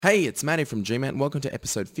Hey, it's Matty from GMAT and welcome to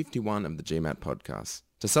episode 51 of the GMAT podcast.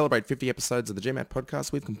 To celebrate 50 episodes of the GMAT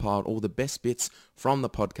podcast, we've compiled all the best bits from the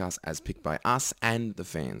podcast as picked by us and the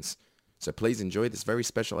fans. So please enjoy this very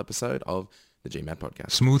special episode of the GMAT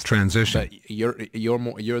podcast. Smooth transition. But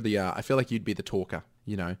you're the I feel like you'd be the talker,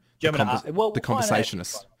 you know, the the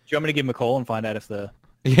conversationist. Do you want me to give him a call and find out if the...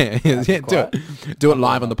 Yeah, do it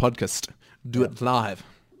live on the podcast. Do it live.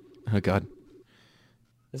 Oh God.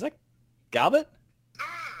 Is that Garbett?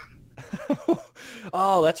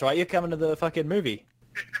 Oh, that's right. You're coming to the fucking movie.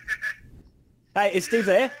 Hey, is Steve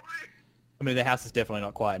there? I mean, the house is definitely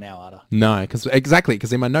not quiet now, Arda. No, because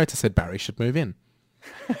in my notes I said Barry should move in.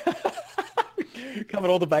 Covered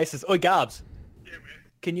all the bases. Oi, Garbs. Yeah, man.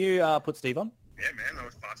 Can you put Steve on? Yeah, man. That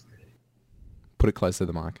was fast. Put it close to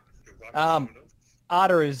the mic.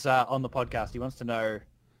 Arda is on the podcast. He wants to know...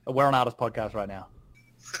 We're on Arda's podcast right now.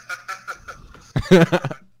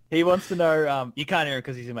 He wants to know... you can't hear him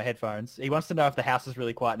because he's in my headphones. He wants to know if the house is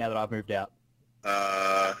really quiet now that I've moved out.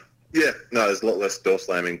 Yeah. No, there's a lot less door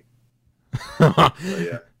slamming. So,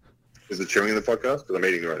 yeah. Is it chewing in the podcast? Because I'm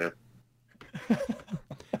eating right now.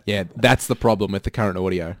 Yeah, that's the problem with the current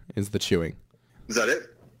audio, is the chewing. Is that it?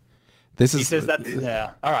 He says that...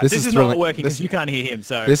 Yeah. All right. This This is is thrilling. not working because you can't hear him,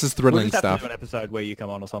 so... This is thrilling we'll just have stuff. to do an episode where you come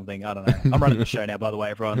on or something. I don't know. I'm running the show now, by the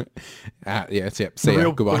way, everyone. Yeah, see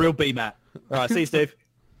ya. Goodbye. The real B-Matt. All right, see you, Steve.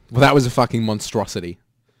 Well, that was a fucking monstrosity.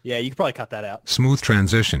 Yeah, you could probably cut that out. Smooth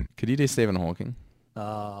transition. Could you do Stephen Hawking?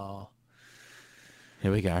 Oh.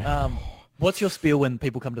 Here we go. What's your spiel when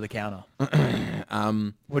people come to the counter?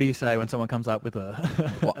 What do you say when someone comes up with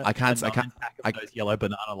a Well, I can't. those yellow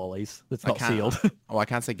banana lollies that's not sealed? Oh, I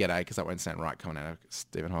can't say g'day because that won't sound right coming out of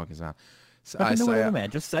Stephen Hawking's mouth. So I I say, whatever, man.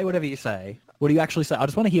 Just say whatever you say. What do you actually say? I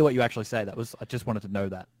just want to hear what you actually say. I just wanted to know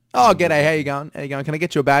that. oh, g'day. How you going? How you going? Can I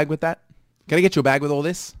get you a bag with that? Can I get you a bag with all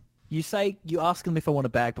this? You ask them if I want a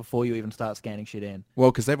bag before you even start scanning shit in. Well,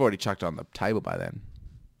 because they've already chucked it on the table by then.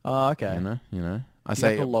 Oh, okay. You know. I You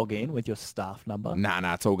say, have to log in with your staff number.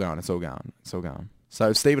 nah, it's all going. It's all going.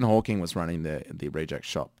 So if Stephen Hawking was running the reject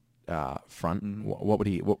shop front,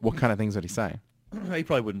 what kind of things would he say? He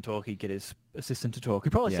probably wouldn't talk. He'd get his assistant to talk. He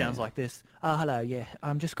probably sounds like this. Hello, yeah,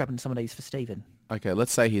 I'm just grabbing some of these for Stephen. Okay,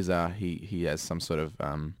 let's say he's he has some sort of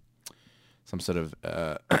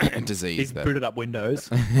disease. He's booted up Windows.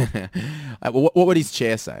 What would his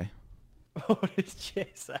chair say? What did his chair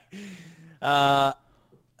say?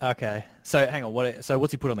 Okay. So hang on.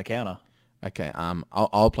 What's he put on the counter? Okay.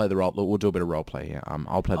 I'll play the role. We'll do a bit of role play here.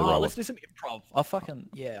 I'll play the role. Let's do some improv.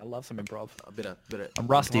 I love some improv. A bit of. I'm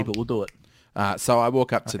rusty, but we'll do it. So I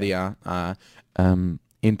walk up to the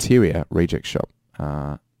interior reject shop.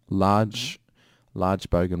 Large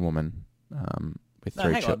bogan woman with No,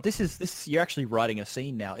 three hang on. children. This is you're actually writing a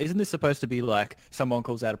scene now. Isn't this supposed to be like someone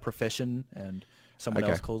calls out a profession and someone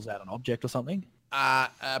else calls out an object or something?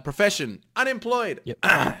 Profession, unemployed. Yep.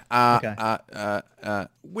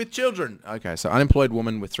 With children. Okay, so unemployed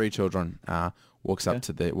woman with three children walks up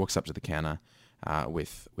to the counter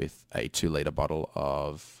with a 2-liter bottle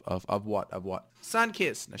of what?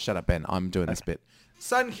 Sunkissed. No, shut up, Ben. I'm doing this bit.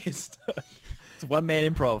 Sunkissed. It's one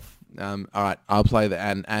man improv. All right, I'll play the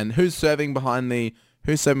and who's serving behind the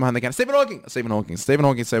counter? Stephen Hawking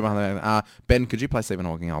serving behind the counter. Ben, could you play Stephen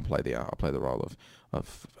Hawking? I'll play the role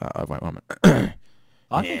of wait 1 minute.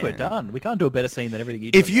 I think we're done. We can't do a better scene than everything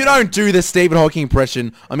you do. If you don't do the Stephen Hawking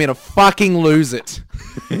impression, I'm gonna fucking lose it.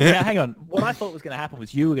 Now, hang on. What I thought was going to happen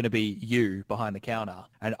was you were going to be you behind the counter,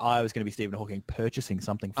 and I was going to be Stephen Hawking purchasing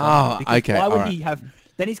something from him. Because okay, why would alright. he have...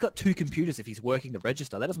 Then he's got two computers if he's working the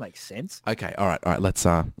register. That doesn't make sense. Okay, all right. Let's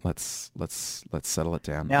settle it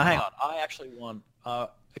down. Now, hang on. I actually want...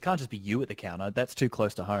 it can't just be you at the counter. That's too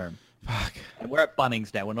close to home. Fuck. And we're at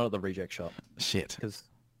Bunnings now. We're not at the reject shop. Shit. Because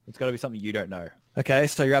it's got to be something you don't know. Okay,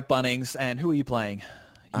 so you're at Bunnings, and who are you playing?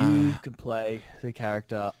 You can play the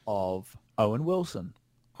character of Owen Wilson.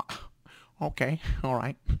 Okay. All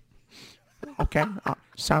right. Okay.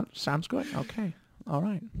 Sounds good. Okay. All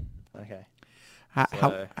right. Okay.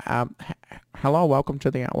 Hello. Welcome to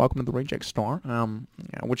the reject store.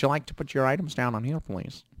 Would you like to put your items down on here,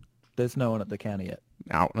 please? There's no one at the counter yet.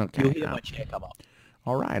 Oh, okay. You'll hear my chair come up.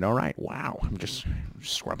 All right. Wow. I'm just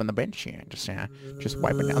scrubbing the bench here. Just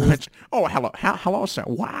wiping down the bench. Oh, hello, sir.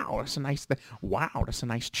 Wow, that's a nice. Wow, that's a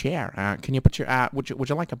nice chair. Can you put your? Would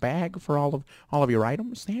you like a bag for all of your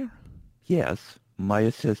items there? Yes, my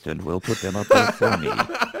assistant will put them up there for me.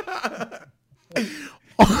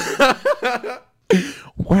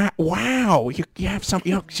 Wow, you have some.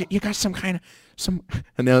 You got some kind and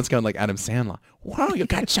now it's going like Adam Sandler. Wow, you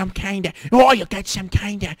got some kind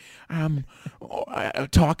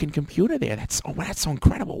of talking computer there. That's so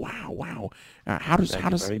incredible. Wow.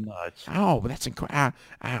 Thank you very much. Oh, that's incredible.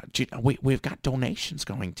 We've got donations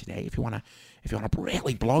going today. If you wanna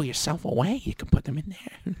really blow yourself away, you can put them in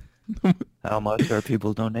there. How much are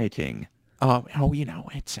people donating?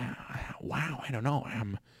 It's wow. I don't know.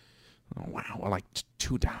 Wow, like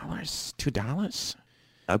 $2.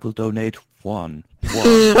 I will donate $1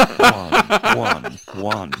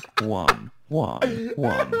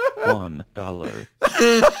 dollar.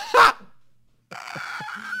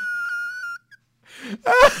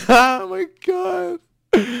 Oh my god.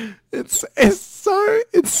 It's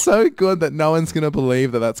so good that no one's gonna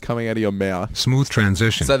believe that that's coming out of your mouth. Smooth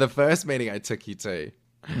transition. So the first meeting I took you to,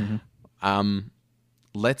 I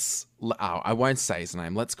won't say his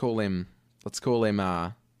name. Let's call him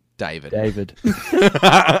David. David.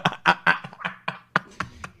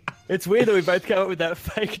 It's weird that we both came up with that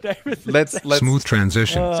fake name. Let's Smooth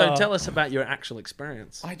transition. So tell us about your actual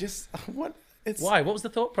experience. Why? What was the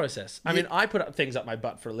thought process? I mean, I put up things up my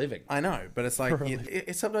butt for a living. I know, but it's like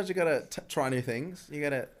it's sometimes you gotta try new things. You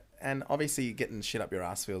gotta, and obviously getting shit up your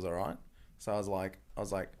ass feels alright. So I was like,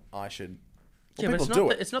 I should. Yeah, but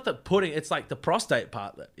it's not the pudding. It's like the prostate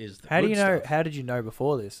part that is. The How do good you know? stuff. How did you know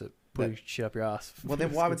before this that putting shit up your ass? Well,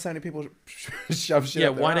 then why would so many people shove shit? Yeah,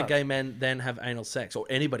 up their why do ass? gay men then have anal sex, or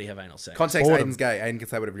anybody have anal sex? Context: Boredom. Aiden's gay. Aiden can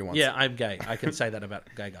say whatever he wants. Yeah, I'm gay. I can say that about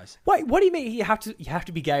gay guys. Wait, what do you mean? You have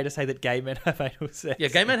to be gay to say that gay men have anal sex? Yeah,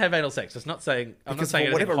 gay men have anal sex. It's not saying. I'm not Because saying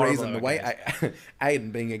for whatever anything reason, the horrible way about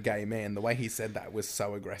Aiden being a gay man, the way he said that was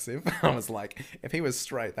so aggressive. I was like, if he was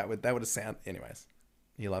straight, that would have sound. Anyways,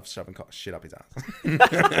 he loves shoving shit up his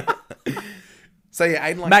ass. So yeah,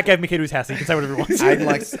 Aiden likes. Matt gave me a key to his house. He can say whatever he wants.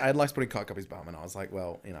 Aiden likes putting cock up his bum, and I was like,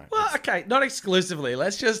 well, Well, okay, not exclusively.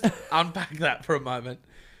 Let's just unpack that for a moment.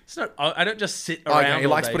 It's not. I don't just sit around. Okay, he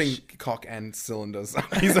all likes day putting cock and cylinders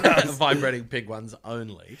up his ass. vibrating pig ones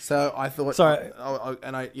only. So I thought, Sorry.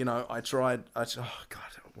 I tried. Oh god,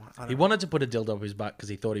 I He wanted to put a dildo up his butt because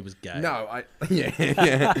he thought he was gay. no,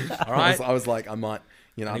 yeah. All right. I was like, I might,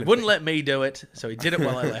 And he wouldn't let me do it, so he did it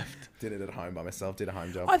while I left. Did it at home by myself. Did a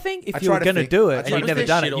home job. I think if I you were tried to going to think- do I it and tried you've to never think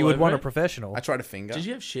done shit it, all you would over want a it. professional. I tried to finger. Did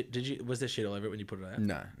you have shit? Was there shit all over it when you put it out?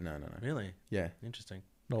 No. Really? Yeah. Interesting.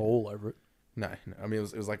 Not all over it. No. I mean,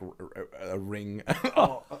 it was like a ring.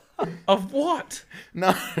 Of what?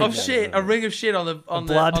 No. Of shit? A ring of shit on the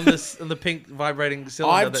blood. on the pink vibrating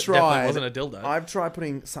cylinder that definitely wasn't a dildo. I've tried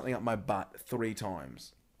putting something up my butt 3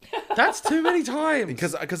 times. That's too many times.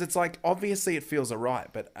 Because it's like, obviously it feels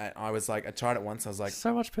alright, but I was like, I tried it once. I was like,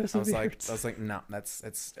 So much perseverance. no,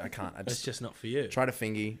 I can't. I It's just not for you. tried a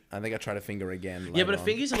fingy. I think I tried a finger again. Yeah, but a later on.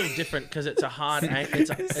 finger's a little different because it's a hard angle. It's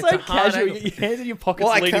a so hard casual. You angle. get your hands in your pockets,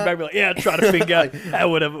 Well, I leaning can't- back, be like, yeah, try to finger,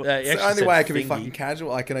 whatever. You It's the actually only said way I can be fingy. fucking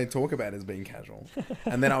casual. I can only talk about it as being casual.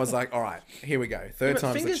 And then I was like, all right, here we go. Third But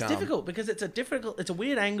time's the finger's charm. difficult because it's a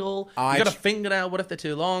weird angle. I You got a tr- fingernail. What if they're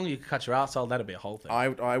too long? You could cut your asshole. That'd be a whole thing.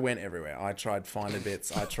 I went everywhere. I tried finding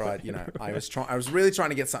bits. I tried, I was really trying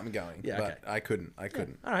to get something going. Yeah, but okay. I couldn't.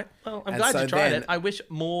 All right. Well, I'm And glad so you tried then- it. I wish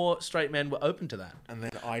more straight men were open to that. And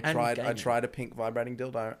then I And tried gaming. a pink vibrating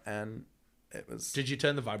dildo, and it was Did you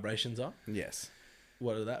turn the vibrations off? yes.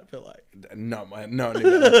 What did that feel like? No,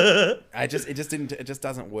 it just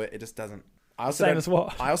doesn't work. It just doesn't. I also Same don't, as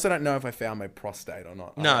what? I also don't know if I found my prostate or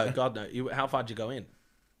not. No, God no. How far did you go in?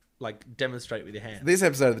 Like demonstrate with your hand. This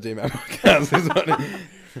episode of the GMAT podcast is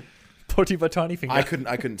what Putty by tiny finger. I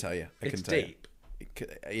couldn't tell you. I It's couldn't tell you. deep.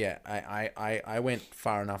 Yeah, I went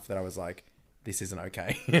far enough that I was like, this isn't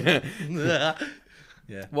okay.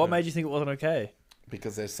 Yeah. What made you think it wasn't okay?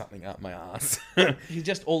 Because there's something up my ass. He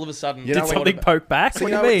just all of a sudden. You know Did what- something poke back? So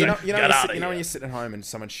What do you mean? Get when you sit at home and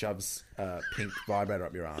someone shoves a pink vibrator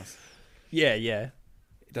up your ass? Yeah. It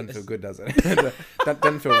doesn't feel good, does it? That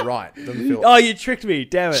doesn't feel right. It doesn't feel. Oh, you tricked me.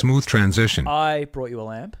 Damn it. Smooth transition. I brought you a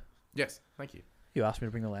lamp. Yes, thank you. You asked me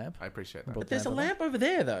to bring the lamp. I appreciate that. Brought the There's a over. lamp over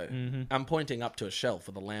there though. I'm pointing up to a shelf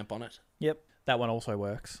with a lamp on it. Yep. That one also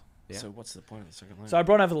works. Yeah. So what's the point of the second lamp? So I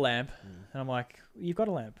brought over the lamp, and I'm like, "You've got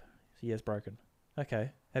a lamp." So, yeah, it's broken.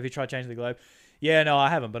 Okay. Have you tried changing the globe? Yeah, no, I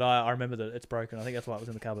haven't, but I remember that it's broken. I think that's why it was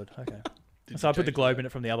in the cupboard. Okay. So I put the globe in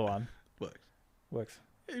it from the other one. Works.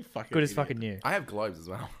 You fucking Good as idiot. fucking new. I have globes as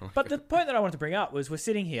well. But the point that I wanted to bring up was we're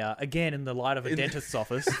sitting here again in the light of a dentist's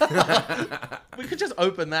office. We could just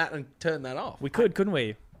open that and turn that off. We could, couldn't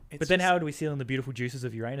we? But then just- how would we seal in the beautiful juices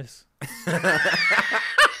of Uranus?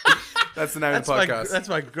 That's the name of the podcast.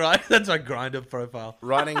 That's my grinder profile.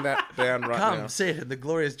 Writing that down right Come now. sit in the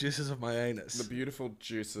glorious juices of my The anus. beautiful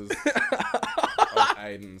juices of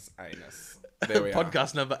Aiden's anus. There we are.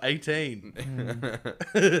 Podcast number 18.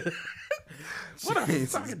 What a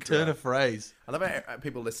Jesus fucking turn of phrase. I love how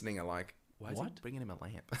people listening are like, why is he What? bringing him a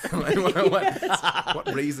lamp?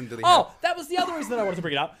 what reason did he have? Oh, that was the other reason that I wanted to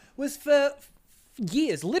bring it up. Was for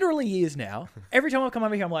years, literally years now. Every time I come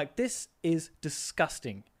over here, I'm like, this is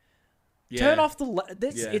disgusting. Turn off the.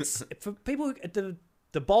 Yeah. It's for people.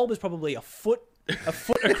 The bulb is probably a foot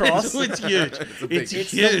across. It's huge. It's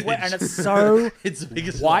It's huge. and it's so It's the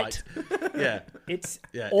biggest white. light. Yeah. It's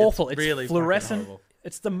Yeah, awful. it's It's really fucking fluorescent. horrible.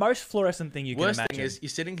 It's the most fluorescent thing you can Worst imagine. thing is, you're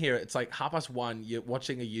sitting here, it's like 1:30, you're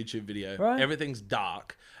watching a YouTube video, Right. everything's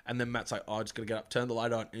dark, and then Matt's like, oh, I'm just going to get up, turn the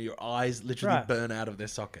light on, and your eyes literally Right. burn out of their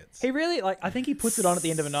sockets. He really I think he puts it on at the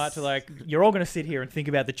end of the night to like, you're all going to sit here and think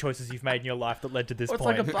about the choices you've made in your life that led to this Or it's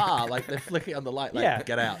point. like a bar, like they're flicking on the light, like, Yeah.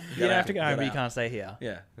 get out. You don't have to go home, but you can't stay here.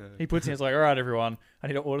 Yeah. He puts in, it's like, all right, everyone, I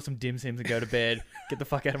need to order some dim sims and go to bed. Get the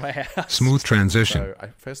fuck out of my house. Smooth transition. So,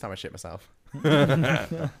 first time I shit myself. Did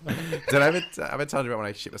I ever told you about when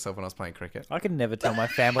I shit myself when I was playing cricket? I can never tell my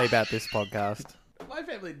family about this podcast. My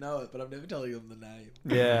family know it, but I'm never telling them the name.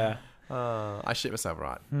 Yeah, I shit myself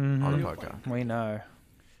right on the podcast. we know.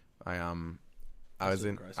 I was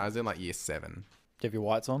in like year 7. Do you have your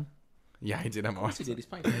whites on? Yeah, I did have my. He did, he's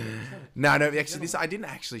playing. No, actually, I didn't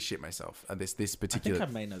actually shit myself. This I think particular. I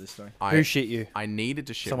may know this story. Who shit you? I needed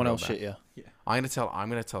to shit. Someone real else bad. shit you. I'm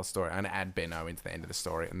gonna tell a story. I'm gonna add Benno into the end of the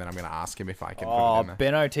story, and then I'm gonna ask him if I can put it Oh, in there.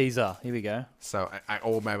 Benno teaser. Here we go. So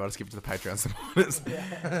or maybe I'll just give it to the Patreon supporters.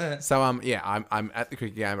 So I'm at the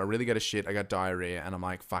cricket game. I really got a shit. I got diarrhea, and I'm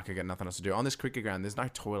like, fuck, I got nothing else to do on this cricket ground. There's no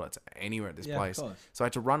toilets anywhere at this Yeah, of place, course. so I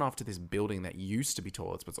had to run off to this building that used to be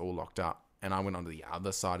toilets, but it's all locked up. And I went onto the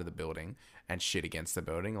other side of the building and shit against the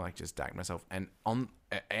building, like just dagged myself. And I'm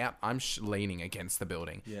leaning against the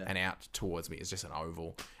building, and out towards me is just an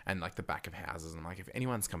oval and like the back of houses. And I'm like, if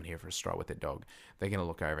anyone's coming here for a stroll with their dog, they're gonna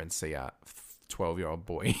look over and see a 12-year-old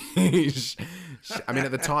boy. I mean,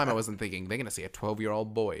 at the time, I wasn't thinking they're gonna see a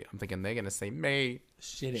 12-year-old boy. I'm thinking they're gonna see me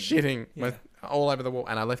shitting all over the wall.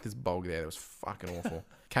 And I left this bog there that was fucking awful.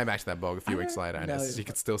 Came back to that bog a few weeks later, and you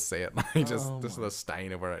could still see it, like just the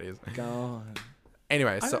stain of where it is. God.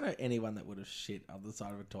 Anyway, I so don't know anyone that would have shit on the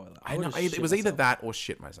side of a toilet. I know would've it shit was either myself. that or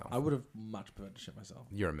shit myself. I would have much preferred to shit myself.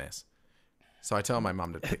 You're a mess. So I tell my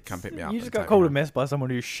mum to come pick me up. You just and got take called me a mess by someone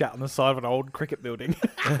who shat on the side of an old cricket building.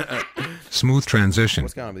 Smooth transition.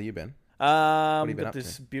 What's going on with you, Ben? Got been up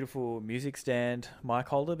this to? beautiful music stand mic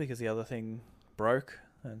holder because the other thing broke,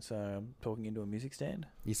 and so I'm talking into a music stand.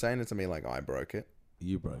 You're saying it to me like I broke it.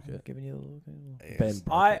 You broke it. Giving you a little. Ben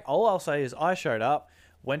broke it. All I'll say is I showed up,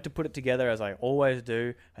 went to put it together as I always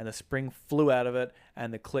do, and the spring flew out of it,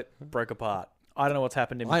 and the clip broke apart. I don't know what's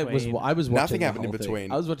happened in I between. was watching Nothing the happened in whole thing.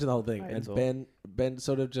 between. I was watching the whole thing, That's and Ben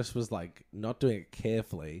sort of just was like not doing it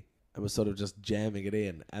carefully, and was sort of just jamming it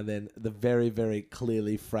in, and then the very, very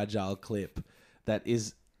clearly fragile clip that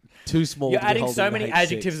is too small. You're to be adding holding so the many H6.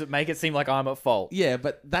 adjectives that make it seem like I'm at fault. Yeah,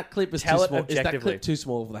 but that clip is Tell too it small. Is that objectively. clip too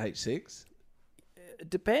small for the H6? It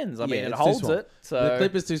depends. I Yeah, mean, it it's too holds small. it. So The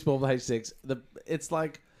clip is too small for the H6. It's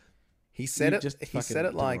like He said You it. just He fucking said it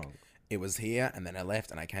did like wrong. it was here, and then I left,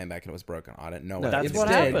 and I came back, and it was broken. I don't know. no. what That's it is. what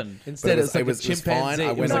happened. Instead, But it's like it was a chimpanzee. fine. I It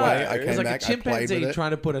went was away. like I it was came like back. a I played with chimpanzee it.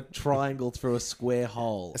 trying to put a triangle through a square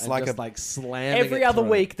hole. It's and like just a- like slamming every it other through.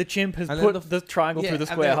 week, the chimp has And put then the triangle through the and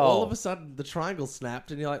square then hole. all of a sudden, the triangle snapped,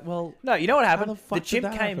 and you're like, well, No, you know what happened? the The, fuck did chimp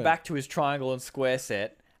that came happen? back to his triangle and square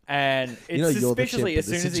set, and it know you're the suspiciously, chimp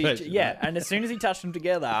as in soon this as he situation, right? and as soon as he touched them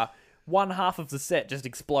together, one half of the set just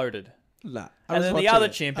exploded. nah. And then the other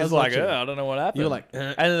chimp is like, I don't know what happened. You're like,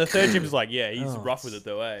 and then the third chimp is like, yeah, he's Oh, rough with it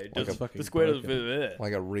though, eh? like Just a fucking the square broken. doesn't.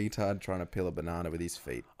 Like a retard trying to peel a banana with his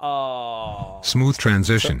feet. Oh. Smooth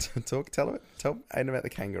transition. Tell Aiden about the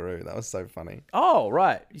kangaroo. That was so funny. Oh,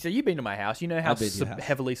 right. So you've been to my house. You know how I've been to your house.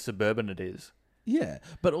 heavily suburban it is. yeah.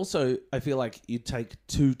 But also, I feel like you take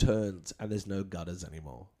 2 turns and there's no gutters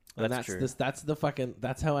anymore. And That's true.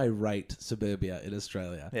 That's how I rate suburbia in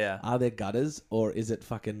Australia. Yeah. Are there gutters or is it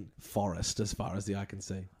fucking forest as far as the eye can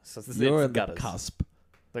see? So You're it's in gutters. the cusp.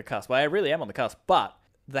 The cusp. Well, I really am on the cusp. But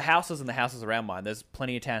the houses and the houses around mine, there's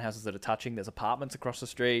plenty of townhouses that are touching. There's apartments across the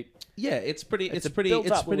street. Yeah, it's pretty a pretty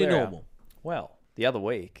built-up little area. normal. Well, the other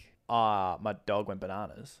week, my dog went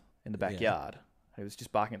bananas in the backyard. He was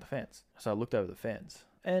just barking at the fence. So I looked over the fence,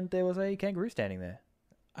 and there was a kangaroo standing there.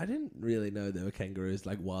 I didn't really know there were kangaroos,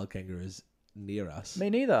 like wild kangaroos, near us. Me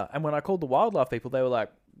neither. And when I called the wildlife people, they were like,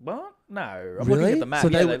 "What? No, I'm looking Really? at the map." So,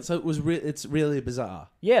 Yeah, so it was it's really bizarre.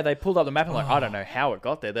 yeah, they pulled up the map and like, I don't know how it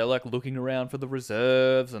got there. They're like looking around for the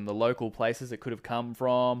reserves and the local places it could have come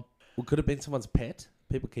from. Well, could have been someone's pet.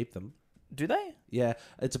 People keep them. Do they? Yeah,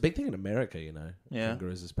 it's a big thing in America, Yeah.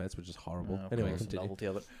 Kangaroos as pets, which is horrible. Of Anyway, course, the continue. novelty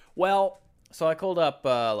of it. Well, so I called up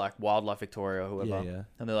like Wildlife Victoria or whoever, Yeah.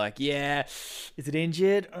 and they're like, "Yeah, is it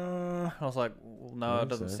injured?" I was like, "Well, no, I it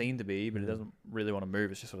doesn't think so. seem to be, but it doesn't really want to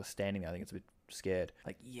move. It's just sort of standing there. I think it's a bit scared."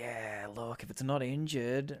 Like, yeah, look, if it's not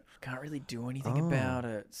injured, can't really do anything about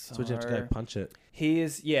it. So So you have to go punch it.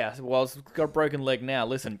 well, it's got a broken leg now.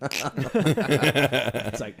 Listen,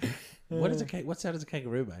 It's like, what sound does a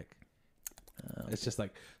kangaroo make? It's just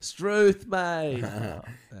like, Struth, mate. Whatever.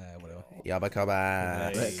 Yabba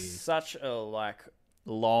Kabba. it's such a like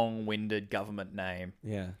long-winded government name.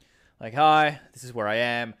 Yeah. Like, hi, this is where I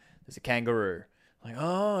am. There's a kangaroo. Like,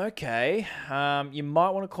 oh, okay. You might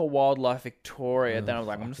want to call Wildlife Victoria. Then I was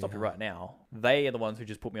like, I'm going to stop you right now. They are the ones who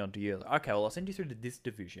just put me on to you. Like, okay, well, I'll send you through to this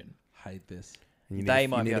division. Hate this. You They need,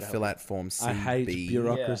 might you be need able to to fill help out Form CB. I hate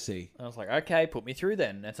bureaucracy. I was like, okay, put me through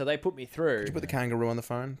then. And so they put me through. Could you put the kangaroo on the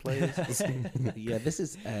phone, please? Yeah, this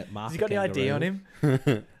is Martha Has he got any idea on him?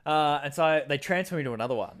 And so they transfer me to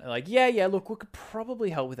another one. They're like, yeah, look, we could probably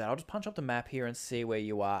help with that. I'll just punch up the map here and see where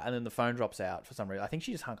you are. And then the phone drops out for some reason. I think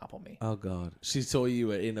she just hung up on me. Oh, God. She saw you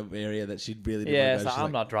were in an area that she'd really didn't Yeah, want to so go. She's I'm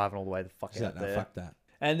like, not driving all the way the fuck she's out like, no, there. fuck that.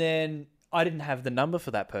 And then I didn't have the number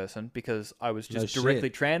for that person because I was just No directly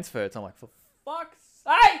shit. transferred. So I'm like, for fuck's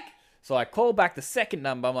sake! So I call back the second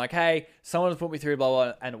number. I'm like, hey, someone has put me through, blah,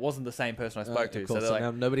 blah, and it wasn't the same person I spoke to. Of So course, they're like,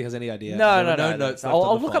 now nobody has any idea. no, There no, were no. notes left I'll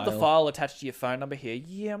on the look up the file. file attached to your phone number here.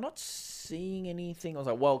 Yeah, I'm not seeing anything. I was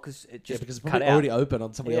like, well, because it Yeah, just because it's cut probably out. already open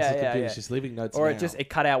on somebody Yeah, else's yeah, computer. yeah. She's leaving notes Or now. it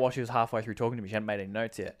cut out while she was halfway through talking to me. She hadn't made any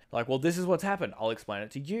notes yet. Like, well, this is what's happened. I'll explain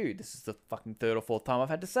it to you. This is the fucking third or fourth time I've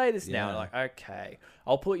had to say this now. Yeah. And like, okay,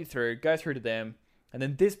 I'll put you through, go through to them. And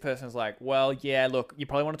then this person's like, well, yeah, look, you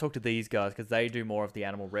probably want to talk to these guys because they do more of the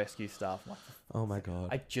animal rescue stuff. I'm like, Oh, my God.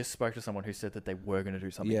 I just spoke to someone who said that they were going to do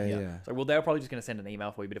something Yeah, here. yeah. So, well, they're probably just going to send an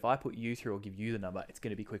email for you. But if I put you through or give you the number, it's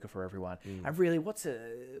going to be quicker for everyone. And really, what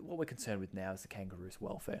we're concerned with now is the kangaroo's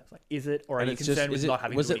welfare. It's like, is it? Or are And you it's concerned just- with not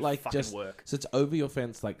having was to it really like fucking just work? So it's over your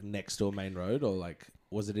fence, like next door main road, or like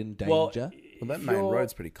was it in danger? Well, Well, that if main you're-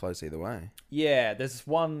 road's pretty close either way. Yeah, there's this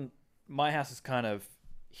one. My house is kind of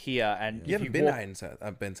here, and You if haven't been walk,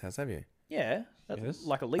 to Ben's house, have you? yeah, Yes.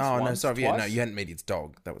 like at least Oh, once, no, sorry. Yeah, no, twice. you hadn't met its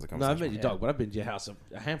dog. That was a no, I've conversation. met your dog, but I've been to your house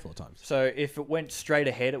a handful of times. So if it went straight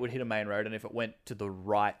ahead, it would hit a main road, and if it went to the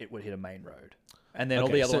right, it would hit a main road. And then all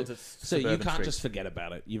Okay, the other so- ones, it's So you suburban can't streets. just forget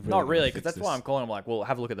about it. You've Not gotta really, fix because that's this. why I'm calling. I'm like, well,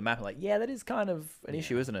 have a look at the map. I'm like, yeah, that is kind of an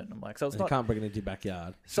issue, isn't it? I'm like, so it's You not. can't bring it into your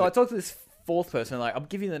backyard. So I talked to this fourth person. Like, I'm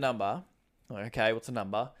giving you the number. I'm like, okay, what's the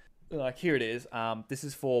number? They're like, here it is. This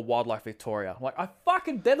is for Wildlife Victoria. I'm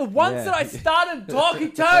like, they're the ones Yeah. that I started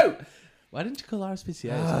talking to. Why didn't you call RSPCA?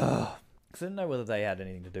 Because I didn't know whether they had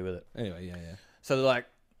anything to do with it. Anyway, yeah. So they're like,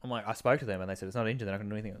 I'm like, I spoke to them and they said it's not injured. They're not going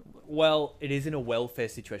to do anything. Well, it is in a welfare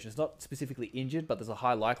situation. It's not specifically injured, but there's a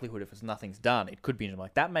high likelihood if nothing's done, it could be injured. I'm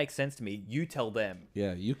like, that makes sense to me. You tell them.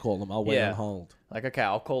 Yeah, you call them. I'll wait Yeah. on hold. Like, okay,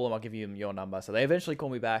 I'll call them. I'll give you your number. So they eventually call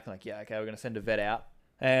me back. Like, yeah, okay, we're going to send a vet out.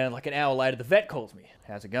 And like an hour later, the vet calls me.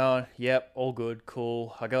 How's it going? Yep, all good,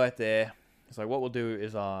 cool. I go out there. It's like, what we'll do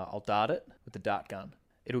is I'll dart it with the dart gun.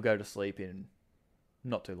 It'll go to sleep in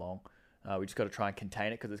not too long. We just got to try and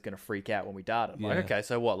contain it because it's going to freak out when we dart it. I'm like, Yeah. okay,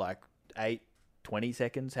 so what, like 20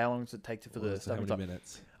 seconds? How long does it take for the So how stuff? many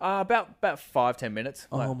minutes? About 5-10 minutes.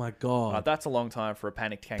 Oh Like, my God. that's a long time for a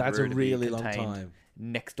panicked kangaroo. That's a to really be long contained time.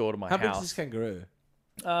 next door to my How big is house. this kangaroo?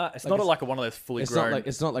 It's Like not it's- like one of those fully It's grown.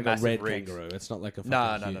 not like a massive red rigs. kangaroo. It's not like a No,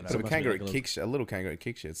 fucking no, huge- no, no. so But it a must be kangaroo like a kicks you. A little kangaroo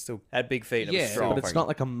kicks you. It's still. Had big feet. And it Yeah, was strong. but it's not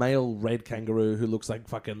like a male red kangaroo who looks like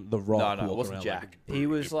fucking the Rock. No, walking it wasn't around Jack. like- He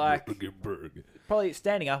was like probably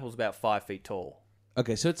standing up was about 5 feet tall.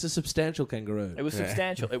 Okay, so it's a substantial kangaroo. It was Yeah.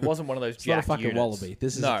 substantial. It wasn't one of those It's not a jack fucking units. wallaby.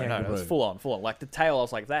 This is no, a no, it was kangaroo. full on. Like the tail, I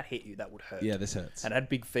was like, if that hit you, that would hurt. Yeah, this hurts. And it had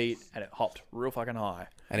big feet, and it hopped real fucking high.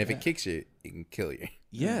 And if it kicks you, it can kill you.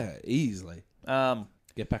 Yeah, easily.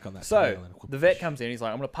 Get back on that. So tail and- the vet comes in. He's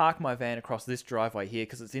like, I'm going to park my van across this driveway here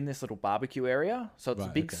because it's in this little barbecue area. So it's a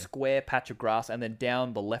Right, big okay. square patch of grass, and then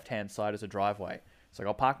down the left-hand side is a driveway. So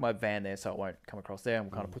I'll park my van there so it won't come across there, and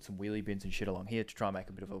we'll kind of put some wheelie bins and shit along here to try and make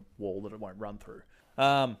a bit of a wall that it won't run through.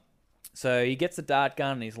 So he gets the dart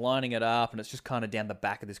gun and he's lining it up, and it's just kind of down the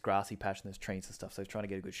back of this grassy patch and there's trees and stuff. So he's trying to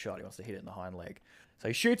get a good shot. He wants to hit it in the hind leg. So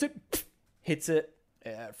he shoots it, hits it,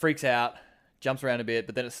 freaks out, jumps around a bit,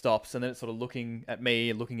 but then it stops, and then it's sort of looking at me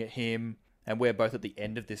and looking at him, and we're both at the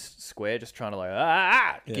end of this square, just trying to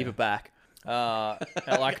like keep it back. And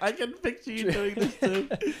like I can picture you doing this too.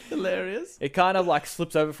 Hilarious. it kind of like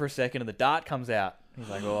slips over for a second, and the dart comes out. He's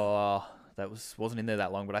like, "Oh, that wasn't in there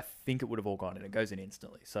that long, but I think it would have all gone in. It goes in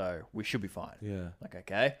instantly, so we should be fine. Yeah. Like,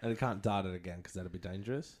 okay. And it can't dart it again because that'd be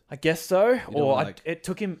dangerous. I guess so. Or like- it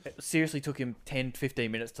seriously took him 10,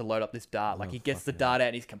 15 minutes to load up this dart. Like, he gets the dart out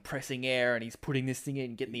and he's compressing air and he's putting this thing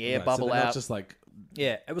in, getting the air Right, bubble so they're out. not just like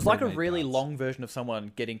Yeah, it was like a pre-made really darts. long version of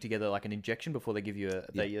someone getting together like an injection before they give you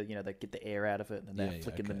they get the air out of it and then they're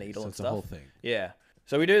flicking the needle so and it's stuff. a whole thing. Yeah.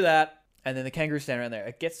 So we do that, and then the kangaroo's standing around there.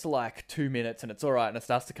 It gets to like 2 minutes, and it's all right, and it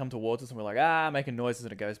starts to come towards us, and we're like, making noises,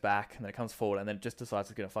 and it goes back, and then it comes forward, and then it just decides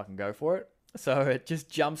it's going to fucking go for it. So it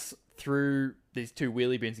just through these two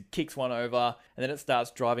wheelie bins and kicks one over, and then it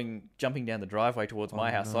starts jumping down the driveway towards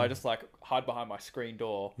my house. So I just like hide behind my screen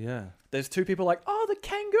door. Yeah. There's two people like, the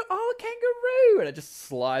kangaroo, and it just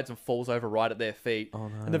slides and falls over right at their feet. Oh,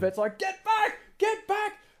 no. And the vet's like, get back,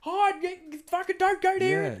 hide, fucking don't go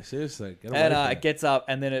near it. Yeah, seriously. Get away And from it gets up,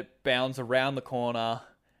 and then it bounds around the corner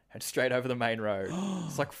and straight over the main road.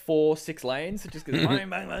 It's like 4-6 lanes. It just goes bang,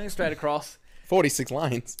 bang, bang, straight across. 46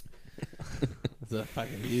 lines. It's a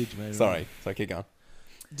fucking huge man. Sorry, keep going.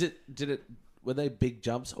 Did it? Were they big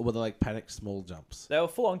jumps or were they like panicked small jumps? They were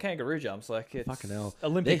full-on kangaroo jumps. Like, it's Fucking hell.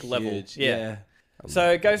 Olympic They're level. huge, Yeah.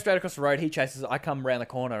 So it goes straight across the road. He chases it. I come around the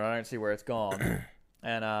corner, and I don't see where it's gone.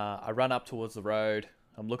 And I run up towards the road.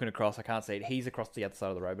 I'm looking across. I can't see it. He's across the other side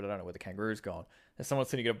of the road, but I don't know where the kangaroo's gone. There's someone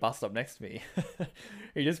sitting at a bus stop next to me.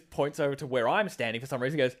 He just points over to where I'm standing for some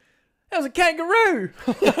reason. He goes, "That was a kangaroo!"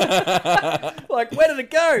 Like, where did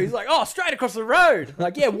it go? He's like, straight across the road. I'm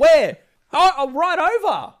like, yeah, where? Oh, right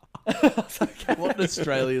over. What an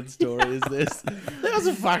Australian story is this? That was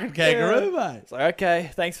a fucking kangaroo, mate. It's like,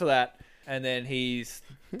 okay, thanks for that. And then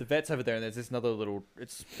the vet's over there, and there's this another little,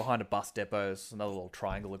 it's behind a bus depot, it's another little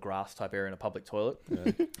triangle of grass type area in a public toilet.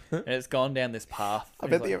 Yeah. And it's gone down this path. I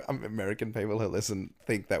bet the American people who listen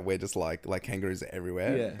think that we're just like kangaroos are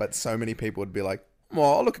everywhere. Yeah. But so many people would be like,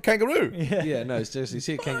 "Oh, look, a kangaroo." Yeah, no, seriously. You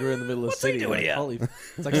see a kangaroo in the middle of the What's he city. doing like, here?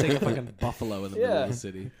 It's like seeing a fucking buffalo in the middle of the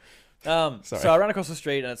city. So I run across the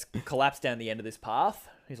street, and it's collapsed down the end of this path.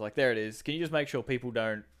 He's like, "There it is. Can you just make sure people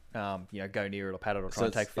don't, go near it or pat it or try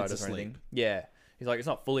and take photos or anything?" Yeah. He's like, "It's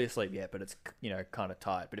not fully asleep yet, but it's, kind of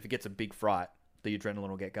tight. But if it gets a big fright, the adrenaline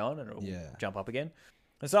will get going and it'll jump up again."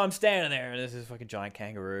 And so I'm standing there, and there's this fucking giant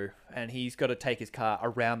kangaroo, and he's got to take his car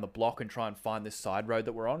around the block and try and find this side road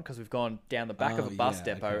that we're on, because we've gone down the back of a bus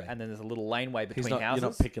depot, and then there's a little laneway between houses.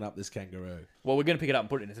 You're not picking up this kangaroo. Well, we're going to pick it up and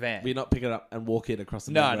put it in his van. But you're not picking it up and walk it across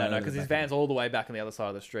the No, main road because his van's all the way back on the other side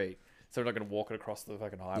of the street. So we're not going to walk it across the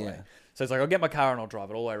fucking highway. Yeah. So it's like, I'll get my car and I'll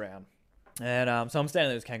drive it all the way around. And so I'm standing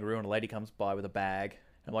there with this kangaroo, and a lady comes by with a bag.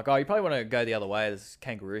 I'm like, "Oh, you probably want to go the other way. There's a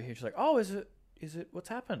kangaroo here." She's like, "Oh, is it? What's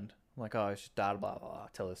happened?" I'm like, "Oh, it's just data, blah, blah, blah."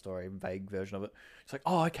 Tell her story, vague version of it. She's like,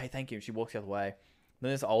 "Oh, okay, thank you." And she walks the other way.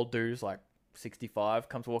 Then this old dude who's like 65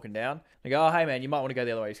 comes walking down. I go, "Oh, hey, man, you might want to go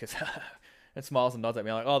the other way." He just goes, and smiles and nods at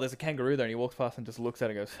me. I'm like, "Oh, there's a kangaroo there." And he walks past and just looks at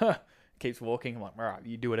it and goes, "Huh." Keeps walking. I'm like, "All right,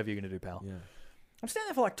 you do whatever you're going to do, pal." Yeah. I'm standing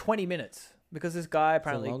there for like 20 minutes because this guy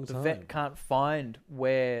apparently, long the time. vet can't find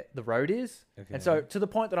where the road is. Okay. And so to the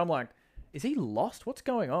point that I'm like, is he lost? What's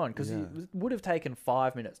going on? Because Yeah. it would have taken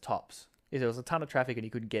 5 minutes tops. If there was a ton of traffic and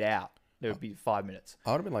he couldn't get out, there would be 5 minutes.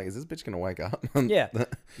 I would have been like, "Is this bitch gonna wake up?" Yeah. Yeah,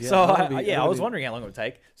 So that'd I was be- wondering how long it would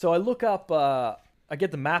take. So I look up, I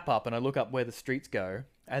get the map up and I look up where the streets go.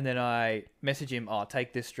 And then I message him, "Oh,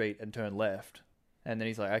 take this street and turn left." And then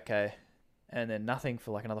he's like, "Okay." And then nothing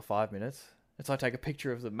for like another 5 minutes. And so I take a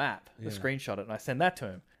picture of the map, Yeah. screenshot it, and I send that to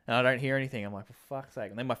him. And I don't hear anything. I'm like, for fuck's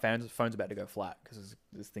sake. And then my phone's about to go flat because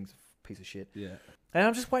this thing's a piece of shit. Yeah. And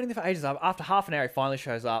I'm just waiting there for ages. After half an hour, he finally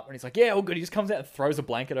shows up, and he's like, "Yeah, all good." He just comes out and throws a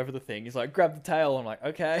blanket over the thing. He's like, "Grab the tail." I'm like,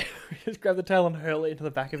 "Okay." He just grab the tail and hurl it into the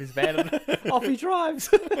back of his van, and off he drives.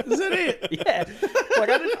 Is that it? Yeah. Like,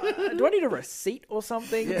 do I need a receipt or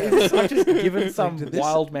something? I'm just giving some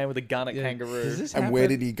wild man with a gun at kangaroo. Does this And where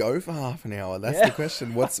happen? did he go for half an hour? That's the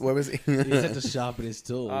question. Where was he? He had to sharpen his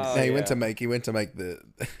tools. Oh, No, he yeah. went to make the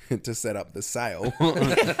to set up the sail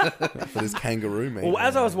for this kangaroo meat. Well,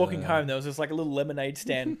 as I was walking home, there was this like a little lemonade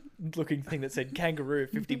stand looking thing that said kangaroo,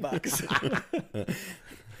 $50.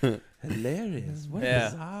 Hilarious. What Yeah.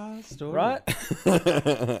 a bizarre story.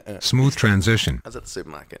 Right? Smooth transition. I was at the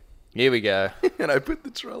supermarket Here we go. and I put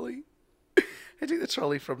the trolley. I took the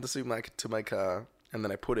trolley from the supermarket to my car, and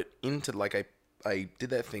then I put it into I did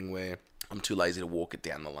that thing where I'm too lazy to walk it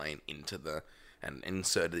down the lane and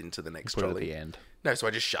insert it into the next Put it at trolley. the end. No, so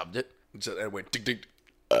I just shoved it. And it went tick tick,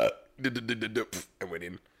 and went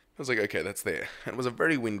in. I was like, okay, that's there. And it was a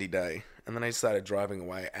very windy day. And then I started driving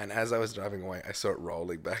away. And as I was driving away, I saw it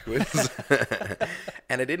rolling backwards.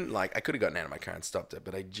 And I didn't I could have gotten out of my car and stopped it,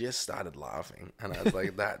 but I just started laughing. And I was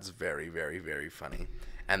like, that's very, very, very funny.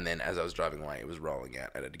 And then as I was driving away, it was rolling out,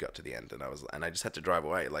 and it got to the end, and I just had to drive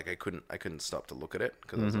away. Like I couldn't stop to look at it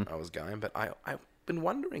because I was going. But I've been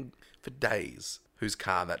wondering for days whose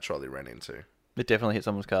car that trolley ran into. It definitely hit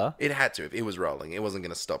someone's car. It had to. If it was rolling, it wasn't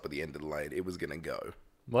going to stop at the end of the lane. It was going to go.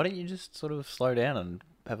 Why don't you just sort of slow down and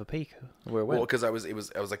have a peek where it went? Well, because I was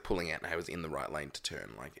like pulling out, and I was in the right lane to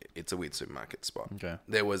turn. Like it's a weird supermarket spot. Okay.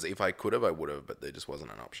 There was, if I could have, I would have, but there just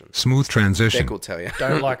wasn't an option. Smooth transition. Beck will tell you.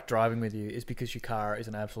 Don't like driving with you is because your car is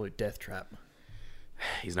an absolute death trap.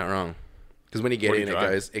 He's not wrong. Because when you get What do in, you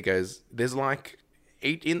it goes. There's like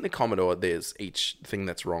in the Commodore. There's each thing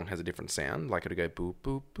that's wrong has a different sound. Like it'll go boo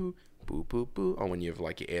boo boo boo boo boo. Or when you have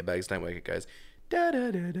like your airbags don't work, it goes. Da,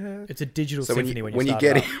 da, da, da. It's a digital So symphony when when you you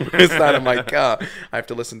get in, when I start in my car, I have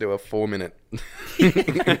to listen to a 4-minute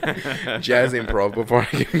jazz improv before I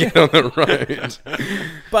can get on the road.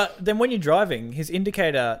 But then when you're driving, his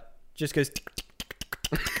indicator just goes tick, tick,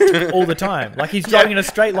 tick, tick, tick, all the time. Like he's driving in a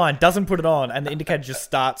straight line, doesn't put it on, and the indicator just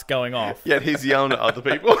starts going off. Yet he's yelling at other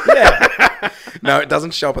people. Yeah. No, it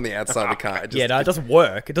doesn't show up on the outside of the car. It just, Yeah, no, it doesn't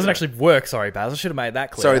work. It doesn't actually work. Sorry, Baz. I should have made that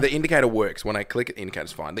clear. Sorry, the indicator works. When I click it, the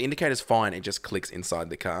indicator's fine. The indicator's fine. It just clicks inside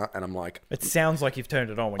the car, and I'm like, It sounds like you've turned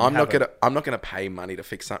it on when you I'm not haven't. gonna pay money to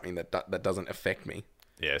fix something that doesn't affect me.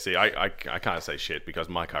 Yeah, see, I can't say shit because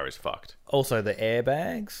my car is fucked. Also, the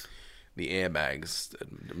airbags. The airbags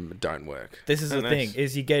don't work. This is the And thing, that's-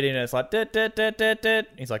 is you get in and it's like, dit, dit, dit, dit, dit.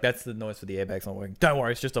 He's like, that's the noise for the airbags not working. Don't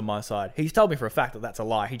worry, it's just on my side. He's told me for a fact that that's a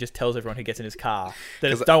lie. He just tells everyone who gets in his car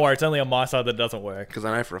that it's, don't worry, it's only on my side that it doesn't work. Because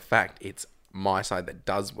I know for a fact it's my side that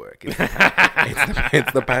does work.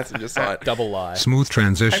 It's the passenger side. Double lie. Smooth Hey,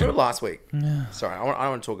 transition. remember last week? Sorry, I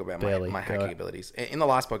want to talk about Barely. my Go. hacking abilities. In the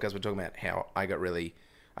last podcast, we were talking about how I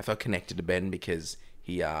felt connected to Ben because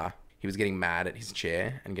he was getting mad at his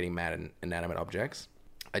chair and getting mad at inanimate objects.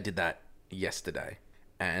 I did that yesterday,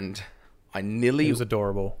 and I nearly... He was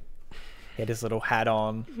adorable. He had his little hat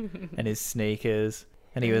on and his sneakers,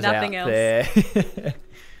 and he was Nothing out else. there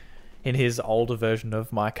in his older version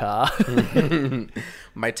of my car.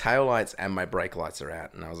 My tail lights and my brake lights are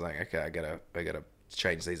out, and I was like, okay, I gotta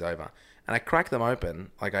change these over. And I cracked them open.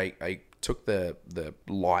 Like I took the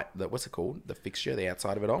light, what's it called? The fixture, the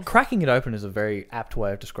outside of it off. Cracking it open is a very apt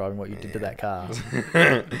way of describing what you did to that car.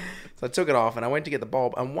 So I took it off and I went to get the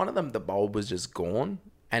bulb, and one of them, the bulb was just gone.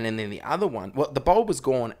 And then the other one, well, the bulb was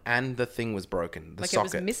gone and the thing was broken. The Like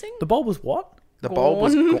socket. it was missing? The bulb was what? The bulb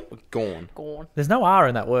was gone. Gone. There's no R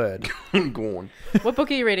in that word. Gone. What book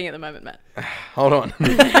are you reading at the moment, Matt? Hold on.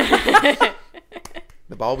 The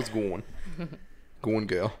bulb was gone. Gone,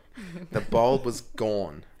 girl. The bulb was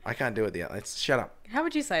gone. I can't do it yet. Let's shut up. How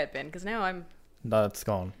would you say it, Ben? Because now I'm... No, it's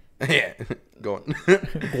gone. Yeah, gone.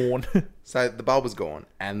 Gone. So the bulb was gone,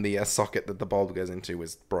 and the socket that the bulb goes into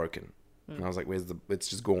was broken. And I was like, it's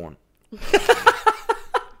just gone.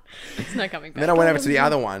 There's no coming back. Then I went over to the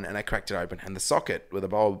other one and I cracked it open, and the socket where the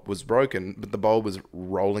bulb was broken, but the bulb was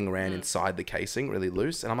rolling around inside the casing really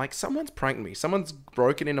loose. And I'm like, someone's pranked me. Someone's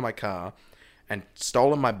broken into my car and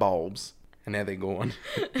stolen my bulbs, and now they're gone.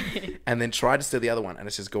 And then tried to steal the other one, and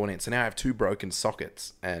it's just gone in. So now I have two broken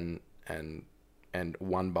sockets and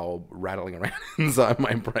one bulb rattling around inside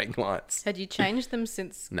my brake lights. Had you changed them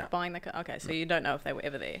since No. buying the car? Okay, so you don't know if they were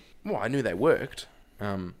ever there. Well, I knew they worked.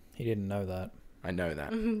 He didn't know that. I know that.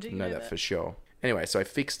 Do you know know that that? for sure. Anyway, so I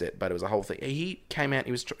fixed it, but it was a whole thing. He came out,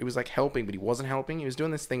 he was like helping, but he wasn't helping. He was doing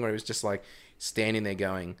this thing where he was just like standing there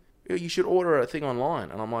going, you should order a thing online.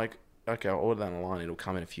 And I'm like, okay, I'll order that online. It'll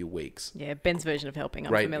come in a few weeks. Yeah, Ben's version of helping.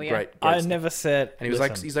 I'm Great, familiar. great. I stuff. never said... And he was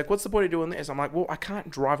Listen, he's like, what's the point of doing this? I'm like, well, I can't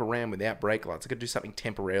drive around without brake lights. I could do something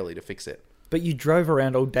temporarily to fix it. But you drove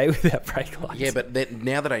around all day without brake lights. Yeah, but then,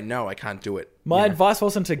 now that I know, I can't do it. My you know? advice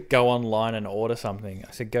wasn't to go online and order something.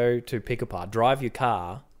 I said go to Pick Apart. Drive your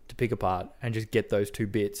car to Pick Apart and just get those two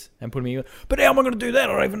bits and put them in. But how am I going to do that?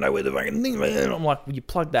 I don't even know where the fucking thing is. I'm like, well, you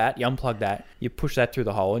plug that, you unplug that, you push that through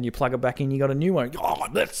the hole, and you plug it back in, you got a new one. Oh, how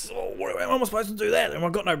am I supposed to do that? And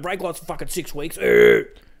I've got no brake lights for fucking 6 weeks.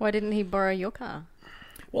 Why didn't he borrow your car?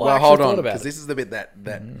 Well, Well, I hold actually on, thought about because it. this is the bit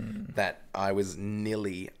that I was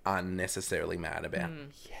nearly unnecessarily mad about.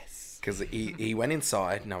 Yes. Because he went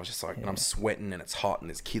inside, and I was just like, and I'm sweating, and it's hot, and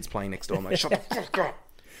there's kids playing next door. I'm like, shut the fuck up.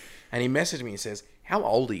 And he messaged me, he says, how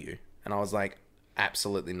old are you? And I was like,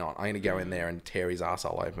 absolutely not. I'm going to go in there and tear his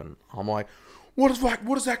arsehole open. I'm like, what is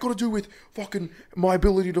that got to do with fucking my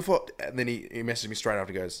ability to fuck? And then he messaged me straight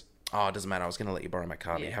after, he goes, oh, it doesn't matter. I was going to let you borrow my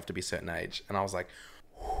car, but you have to be a certain age. And I was like,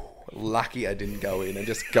 lucky I didn't go in and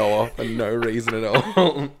just go off for no reason at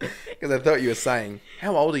all. Because I thought you were saying,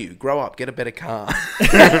 how old are you? Grow up, get a better car.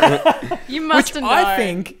 You must have known. I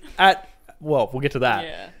think we'll get to that.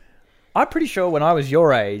 Yeah. I'm pretty sure when I was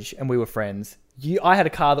your age and we were friends, I had a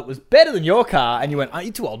car that was better than your car, and you went, aren't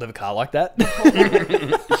you too old to have a car like that?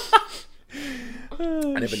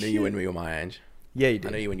 I never knew you when we were my age. Yeah, you did.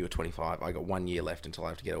 I knew you when you were 25. I got 1 year left until I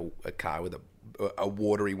have to get a car with a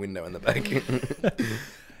watery window in the back.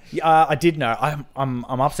 Yeah, I did know. I'm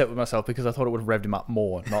upset with myself because I thought it would have revved him up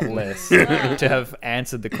more, not less, to have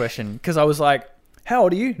answered the question. Because I was like, how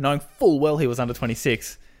old are you? Knowing full well he was under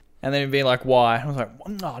 26. And then being like, why? I was like,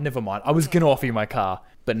 no, never mind. I was going to offer you my car,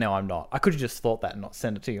 but now I'm not. I could have just thought that and not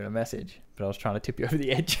send it to you in a message. But I was trying to tip you over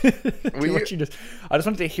the edge. I just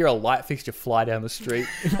wanted to hear a light fixture fly down the street.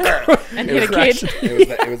 And hit a kid.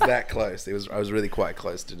 It was that close. I was really quite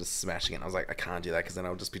close to just smashing it. I was like, I can't do that because then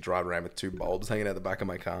I'll just be driving around with 2 bulbs hanging out the back of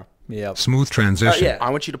my car. Yeah. Smooth transition. yeah.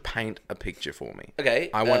 I want you to paint a picture for me.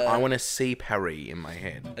 Okay. I want to see Paris in my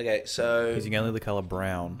head. Okay, so Using only the colour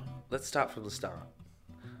brown. let's start from the start.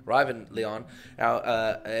 Arrive in Lyon.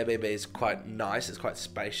 Our Airbnb is quite nice. It's quite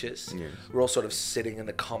spacious. Yes. We're all sort of sitting in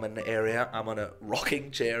the common area. I'm on a rocking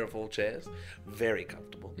chair of all chairs. Very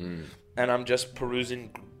comfortable. And I'm just perusing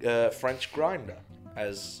French Grinder.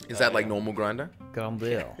 Is that like normal Grinder?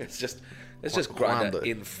 Grandeur. It's just Grinder Grindr.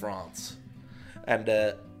 in France.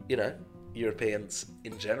 And, Europeans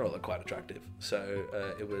in general are quite attractive. So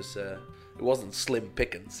it wasn't slim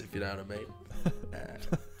pickings, if you know what I mean.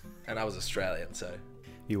 And I was Australian, so...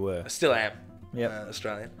 You were. I still am. Yep.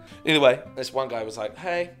 Australian. Anyway, this one guy was like,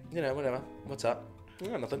 hey, whatever. What's up?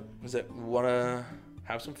 Oh, nothing. Is it, want to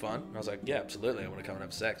have some fun? And I was like, yeah, absolutely. I want to come and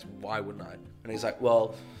have sex. Why wouldn't I? And he's like,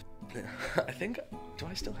 well, I think, do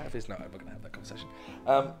I still have his? No, I'm not going to have that conversation.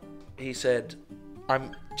 He said,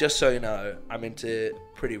 just so you know, I'm into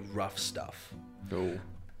pretty rough stuff. Oh.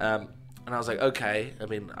 And I was like, okay. I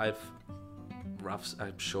mean, I'm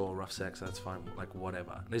sure rough sex, that's fine. Like,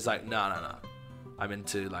 whatever. And he's like, no. I'm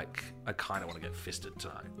into, like, I kind of want to get fisted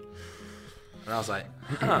tonight. And I was like,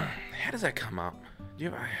 huh. How does that come up? I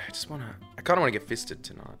kind of want to get fisted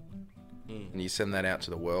tonight. And you send that out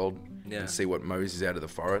to the world and see what moses out of the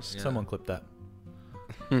forest. Yeah. Someone clip that.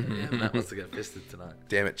 Yeah, Matt wants to get fisted tonight.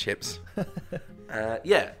 Damn it, Chips.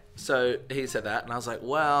 Yeah, so he said that, and I was like,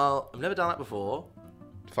 well, I've never done that before.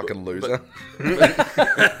 Fucking loser.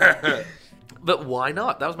 But why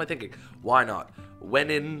not? That was my thinking. Why not?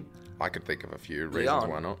 When in... I could think of a few reasons Leon.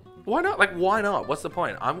 why not. Why not? Like, why not? What's the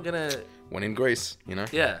point? I'm going to... When in Greece,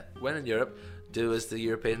 Yeah, when in Europe, do as the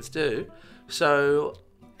Europeans do. So...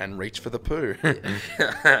 And reach for the poo.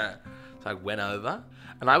 So I went over,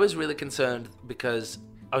 and I was really concerned because...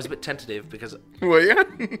 I was a bit tentative because... Were you?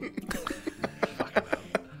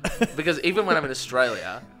 Because even when I'm in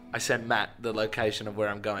Australia, I send Matt the location of where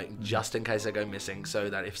I'm going just in case I go missing, so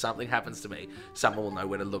that if something happens to me, someone will know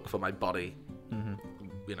where to look for my body.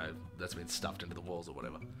 That's been stuffed into the walls or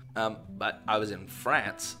whatever. But I was in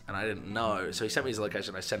France and I didn't know, so he sent me his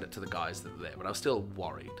location. I sent it to the guys that were there, but I was still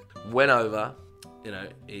worried. Went over,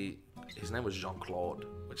 his name was Jean-Claude,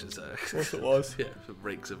 which is Of course it was. yeah,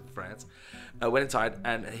 reeks of France. Went inside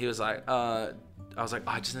and he was like, I was like,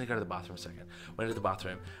 I just need to go to the bathroom a second. Went into the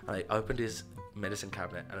bathroom and I opened his medicine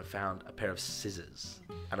cabinet and I found a pair of scissors.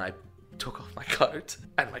 And I took off my coat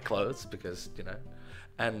and my clothes because,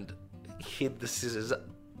 and hid the scissors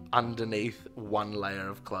underneath one layer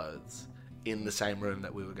of clothes in the same room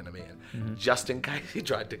that we were going to be in, just in case he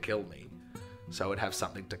tried to kill me. So I would have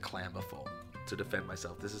something to clamber for, to defend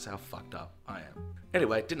myself. This is how fucked up I am.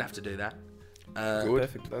 Anyway, didn't have to do that. Good.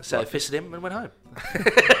 Perfect. So I fisted him and went home.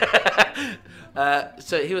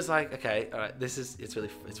 So he was like, "Okay, all right, it's really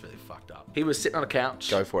fucked up." He was sitting on a couch.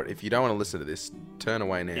 Go for it. If you don't want to listen to this, turn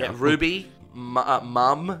away now. Yeah, Ruby,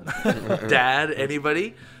 mum, dad,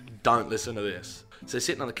 anybody, don't listen to this. So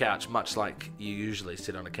sitting on the couch, much like you usually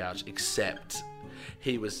sit on a couch, except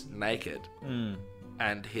he was naked,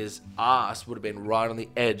 and his ass would have been right on the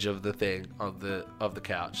edge of the thing of the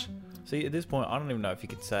couch. See, at this point, I don't even know if you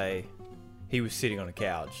could say he was sitting on a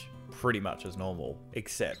couch pretty much as normal,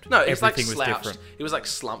 except No, it's like everything was slouched. different. He was like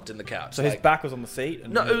slumped in the couch. So like, his back was on the seat?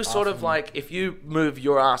 And no, it was sort of like if you move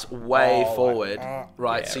your ass way forward,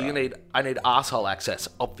 right? Yeah, So right. I need asshole access,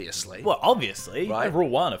 obviously. Well, obviously. Right. Rule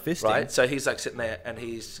 1 of fisting. Right? So he's like sitting there and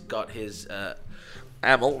he's got his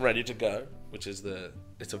amyl ready to go, which is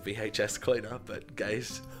it's a VHS cleaner, but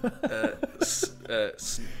gays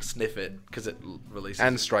sniff it because it releases.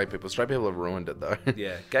 And straight people. Straight people have ruined it though.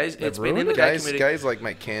 Yeah, gays. It's been ruined in the it? gay Gays community. like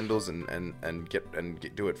make candles and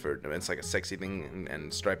do it for it's like a sexy thing,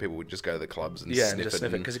 and straight people would just go to the clubs and Yeah, sniff just it.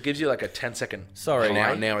 sniff it because it gives you like a 10-second. Sorry.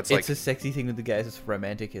 Now it's like a sexy thing with the gays. It's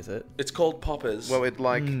romantic, is it? It's called poppers. well, it's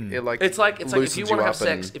like It's like if loosens you want to you have up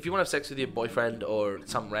sex, and- if you want to have sex with your boyfriend or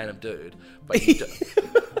some random dude, but you do,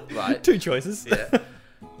 right? Two choices. Yeah.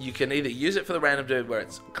 you can either use it for the random dude where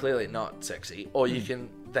it's clearly not sexy, or you can.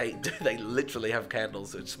 They literally have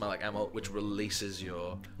candles which smell like amyl, which releases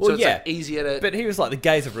your. Well, so it's yeah, like easier to. But he was like, the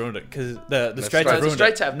gays have ruined it because the straights have the ruined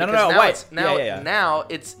straights it. have. No, because wait. Now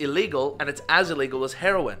it's illegal, and it's as illegal as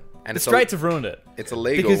heroin. And The straights have ruined it. It's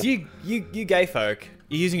illegal. Because you gay folk,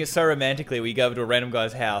 you're using it so romantically where you go over to a random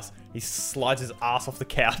guy's house, he slides his ass off the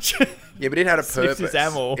couch. Yeah, but it had a Sniffs purpose. his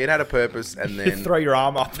amyl. It had a purpose, and You then throw your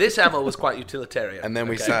arm up. This amyl was quite utilitarian. and then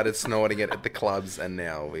we okay? started snorting it at the clubs, and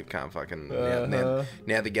now we can't fucking.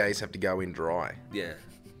 Now the gays have to go in dry. Yeah.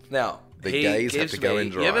 Now The he gays have gives to go me- in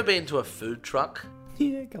dry. You ever been to a food truck?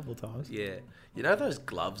 Yeah, a couple of times. Yeah. You know those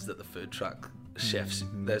gloves that the food truck chefs,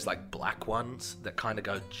 there's like black ones that kind of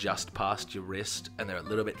go just past your wrist and they're a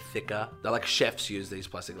little bit thicker. They're like chefs use these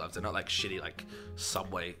plastic gloves. They're not like shitty like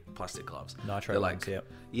Subway plastic gloves. Nitro they're ones, like, yep.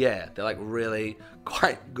 Yeah, they're like really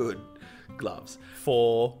quite good gloves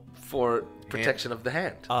For protection of the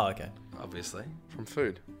hand, oh, okay. obviously. From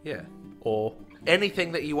food. Yeah. Or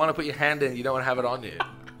Anything that you want to put your hand in, you don't want to have it on you.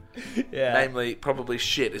 yeah. Namely, probably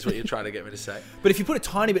shit is what you're trying to get me to say. But if you put a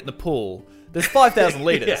tiny bit in the pool, there's 5,000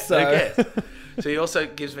 liters. Yeah, so who cares? So he also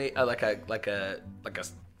gives me like a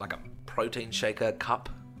protein shaker cup,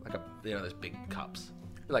 those big cups,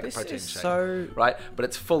 like This a protein is shaker, so right? But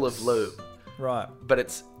it's full of lube. right. But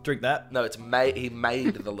it's Drink that. no, it's made. He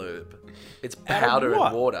made the lube. It's Out of powder what?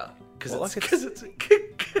 and water because Well, it's like because it's.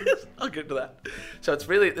 I'll get to that. So it's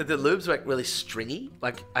really the lube's like really stringy.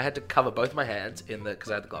 Like I had to cover both my hands because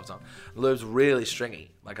I had the gloves on. The lube's really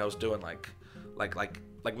stringy. Like I was doing like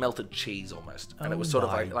melted cheese almost, and it was sort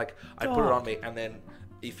of my like I put it on me, and then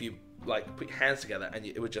if you like put your hands together, and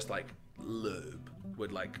it would just like lube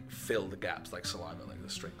would like fill the gaps like saliva, like the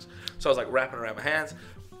strings. So I was like wrapping around my hands,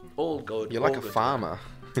 all good. You're all like a good to farmer.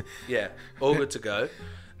 go. Yeah, all good to go.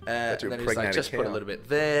 And you're then a he was like, impregnated just put a cow. little bit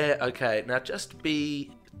there. Okay, now just be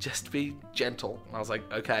gentle. And I was like,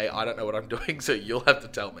 okay, I don't know what I'm doing, so you'll have to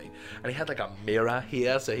tell me. And he had like a mirror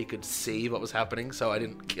here so he could see what was happening, so I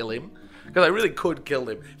didn't kill him. Because I really could kill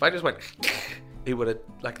him. If I just went, he would have,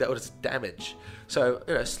 like, that was damage. So,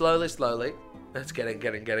 slowly, that's getting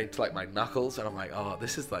to like my knuckles, and I'm like, oh,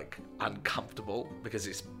 this is like uncomfortable because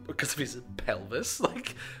of his pelvis.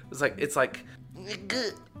 Like, it's like.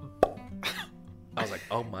 I was like,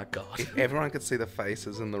 oh my god. If everyone could see the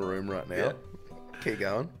faces in the room right now. Yeah. Keep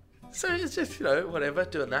going. So it's just, whatever,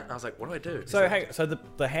 doing that. And I was like, what do I do? So so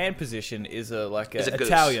the hand position is like It's a goose.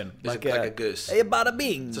 Italian, It's like a goose. A bada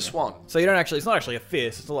bing. It's a swan. So you don't actually. It's not actually a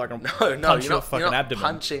fist. It's not like I'm No, punch you're your not, fucking you're not abdomen.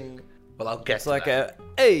 punching. Well, I'll get It's to like that.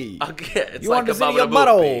 a hey. I'll get. It's You like want a this in your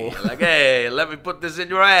bubble butthole? Like, hey, let me put this in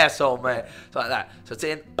your asshole, man. So like that. So it's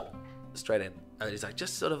in, straight in. And then he's like,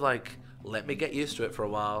 just sort of like, let me get used to it for a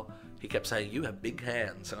while. He kept saying, you have big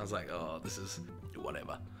hands. And I was like, oh, this is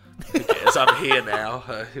whatever. Who cares? I'm here now.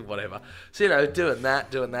 Whatever. So, doing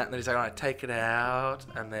that. And then he's like, all right, take it out.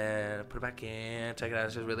 And then put it back in. Take it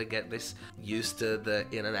out. Just really get this used to the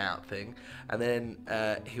in and out thing. And then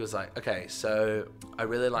he was like, okay, so I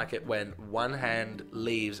really like it when one hand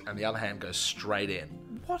leaves and the other hand goes straight in.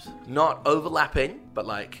 What? Not overlapping, but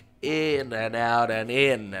like in and out and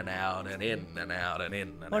in and out and in and out and in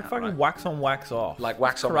and Like out. fucking right? wax on, wax off. Like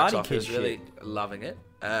wax on, wax Karate off. He Kid was really shit. loving it.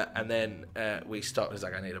 And then we stopped. He was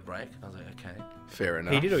like, I need a break. I was like, okay. Fair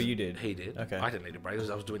enough. He did or you did? He did. Okay. I didn't need a break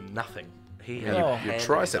because I was doing nothing. He had Your handed me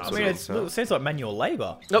triceps up. I mean, Also. it sounds like manual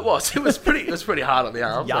labour. It was. It was pretty hard on the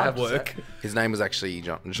arms. I Yard have to say. work. His name was actually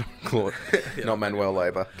Jean-Claude, not Manuel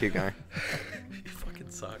Labour. Keep going. You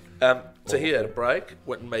fucking suck. So he had a break.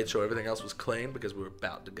 Went and made sure everything else was clean because we were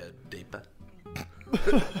about to go deeper.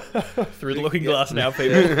 Through the looking glass now,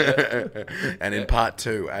 people. And in part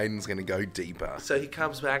 2, Aiden's going to go deeper. So he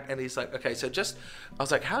comes back and he's like, okay, so I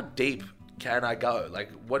was like, how deep can I go? Like,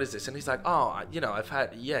 what is this? And he's like, oh, I've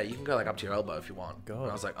had, you can go like up to your elbow if you want. God. And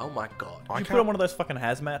I was like, oh my God. Did you put on one of those fucking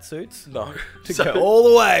hazmat suits? No. To go all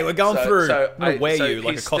the way. We're going through. I'm gonna wear so you like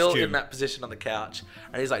a he's still costume. in that position on the couch,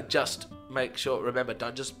 and he's like, just make sure, remember,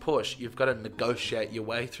 don't just push. You've got to negotiate your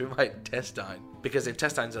way through my intestine. Because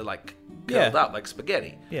intestines are like curled up like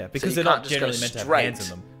spaghetti. Yeah, So because you they're can't not just go generally meant to have straight, hands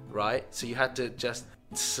in them. Right? So you had to just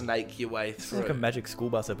snake your way It's through. like a magic school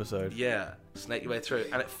bus episode. Yeah, snake your way through.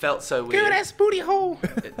 And it felt so weird. Good ass booty hole.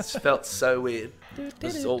 It felt so weird. It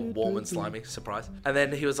was all warm and slimy. Surprise. And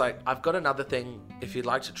then he was like, I've got another thing. If you'd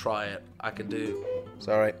like to try it, I can do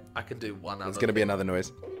Sorry. one other There's going to be another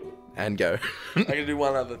noise. And go. I can do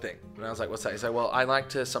one other thing. And I was like, what's that? He's like, well, I like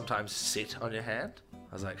to sometimes sit on your hand.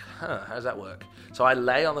 I was like, how does that work? So I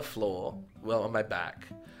lay on the floor, on my back,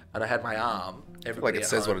 and I had my arm. Like it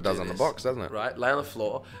says what it does on the box, doesn't it? Right? Lay on the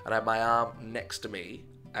floor, and I had my arm next to me,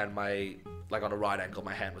 and my like on a right angle.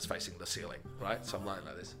 My hand was facing the ceiling, right? So I'm lying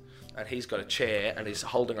like this. And he's got a chair and he's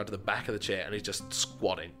holding onto the back of the chair and he's just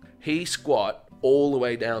squatting. He squat all the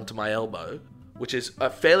way down to my elbow, which is a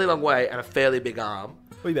fairly long way and a fairly big arm.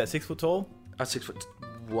 What are you about, 6 foot tall? I'm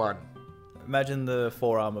 6'1". Imagine the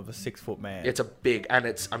forearm of a 6 foot man. It's a big,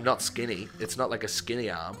 and I'm not skinny. It's not like a skinny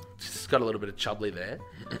arm. It's got a little bit of chubbly there.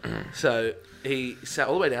 So he sat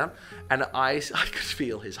all the way down, and I could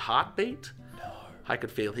feel his heartbeat. No. I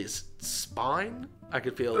could feel his spine. I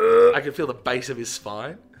could feel the base of his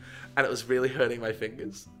spine, and it was really hurting my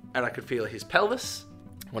fingers. And I could feel his pelvis.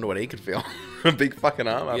 Wonder what he could feel. A big fucking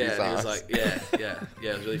arm up his Yeah, he ass. was like, yeah.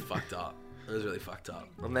 It was really fucked up.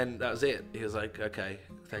 And then that was it. He was like, okay,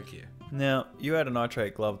 thank you. Now, you had a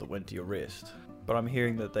nitrate glove that went to your wrist, but I'm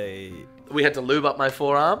hearing that We had to lube up my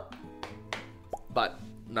forearm, but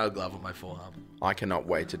no glove on my forearm. I cannot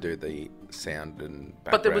wait to do the sound and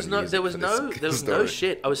background But there was music for this no story.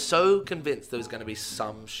 shit. I was so convinced there was going to be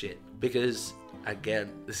some shit because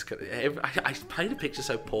again, I paint a picture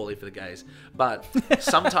so poorly for the gays. But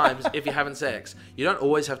sometimes if you're having sex, you don't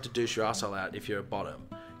always have to douche your asshole out if you're a bottom.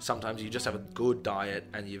 Sometimes you just have a good diet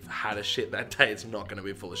and you've had a shit that day. It's not going to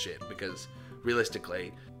be full of shit because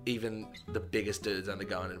realistically, even the biggest dudes only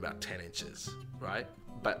going in about 10 inches, right?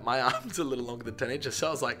 But my arms are a little longer than 10 inches, so I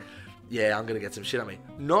was like, yeah, I'm going to get some shit on me.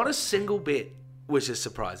 Not a single bit, which is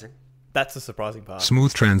surprising. That's the surprising part.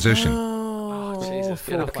 Smooth transition. Oh, Jesus,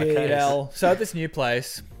 get off my fucking case. hell. So at this new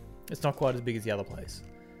place, it's not quite as big as the other place.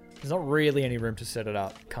 There's not really any room to set it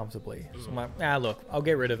up comfortably. So I'm like, look, I'll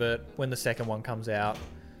get rid of it when the second one comes out.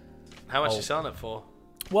 How much are you selling it for?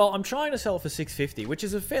 Well, I'm trying to sell it for $650, which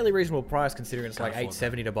is a fairly reasonable price considering it's like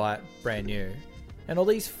 $870 to buy it brand new. And all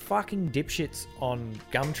these fucking dipshits on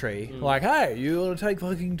Gumtree, like, hey, you want to take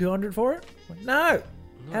fucking $200 for it? I'm like, no.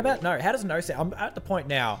 How about no? How does no sound? I'm at the point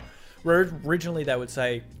now where originally they would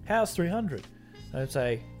say, how's $300? I'd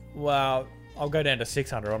say, well, I'll go down to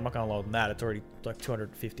 $600. I'm not going to lower than that. It's already like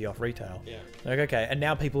 $250 off retail. Yeah. Like, okay. And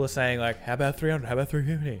now people are saying, like, how about $300? How about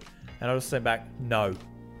 $350? And I'll just say back, no.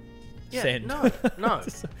 Yeah, Send. no.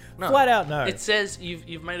 Flat out no. It says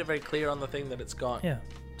you've made it very clear on the thing that it's got. Yeah.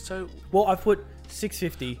 So, well, I've put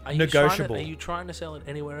 $650 negotiable. Are you trying to sell it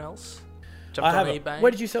anywhere else? I haven't. eBay?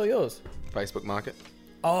 Where did you sell yours? Facebook Market.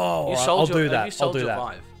 Oh, you right, sold I'll your, do that. You sold I'll do your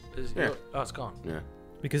that. Vive. Oh, it's gone. Yeah.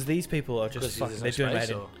 Because these people are just fucking. They're doing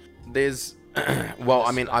that. There's, well,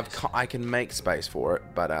 I mean, I can make space for it,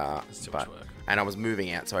 but work. And I was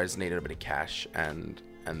moving out, so I just needed a bit of cash, and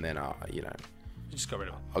then you just got rid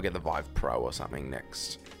of it. I'll get the Vive Pro or something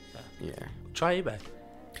next. Yeah. Try eBay.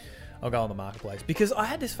 I'll go on the marketplace because I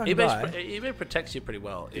had this fucking guy. eBay protects you pretty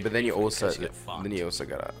well. But then you also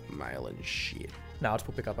gotta mail and shit. No, it's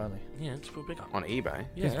for pickup only. Yeah, it's for pickup On eBay.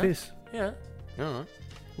 Yeah. It's piss. Yeah. Alright.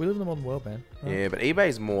 We live in the modern world, man. Yeah, but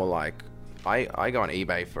eBay's more like I go on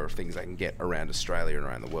eBay for things I can get around Australia and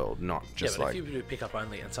around the world, not just but like. if you do pick up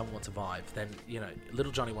only and someone wants a Vive, then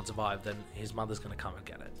little Johnny wants a Vive, then his mother's gonna come and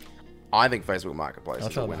get it. I think Facebook Marketplace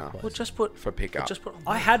is a winner Marketplace. Well, just put for pickup. Just put on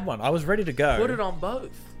I had one. I was ready to go. Put it on both.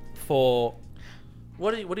 For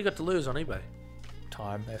what do you got to lose on eBay?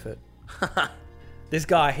 Time, effort. This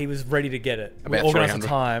guy, he was ready to get it. We About organised a 300.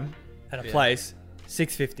 time at a place,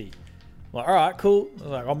 $650. I'm like, all right, cool. I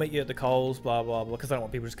was like, I'll meet you at the Coles, blah blah blah, because I don't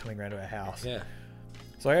want people just coming around to our house. Yeah.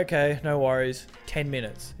 It's like, okay, no worries. 10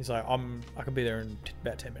 minutes. He's like, I can be there in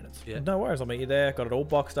about 10 minutes. Yeah. No worries, I'll meet you there. Got it all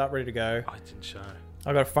boxed up, ready to go. I didn't show.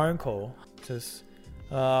 I got a phone call. It says,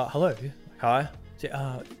 hello, hi.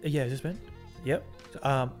 Yeah, is this Ben? Yep.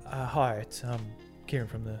 Hi, it's Kieran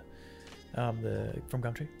from from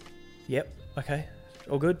Gumtree. Yep. Okay.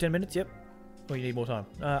 All good. 10 minutes. Yep. Or you need more time?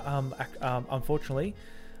 Unfortunately,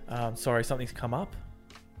 sorry, something's come up.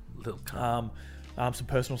 Some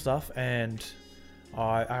personal stuff, and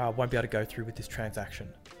I won't be able to go through with this transaction.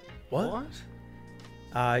 What?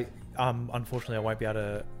 Unfortunately, I won't be able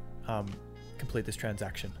to complete this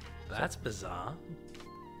transaction. That's bizarre.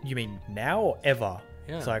 You mean now or ever?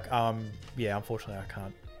 Yeah. It's like, yeah, unfortunately, I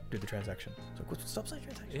can't do the transaction. So stop saying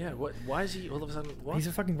transaction. Yeah. What? Why is he all of a sudden? What? He's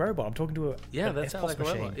a fucking robot. I'm talking to a Yeah, that an sounds like a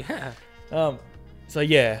machine. robot. Yeah. So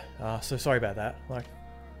yeah. So sorry about that. Like,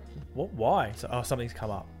 what? Why? So something's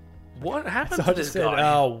come up. What happened So to I this just said,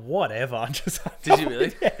 guy? oh, whatever. Did you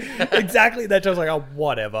really? Yeah, exactly. That I was like, oh,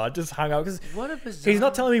 whatever. I just hung up because What a bizarre. he's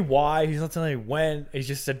not telling me why. He's not telling me when. He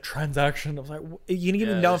just said transaction. I was like, you're gonna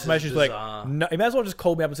give me no information. He's like, No, you may as well just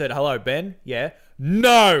called me up and said, "Hello, Ben." Yeah.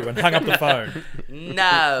 No, and hung up the phone.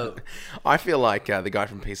 No. I feel like the guy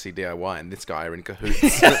from PC DIY and this guy are in cahoots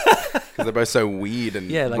because they're both so weird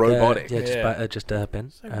and robotic.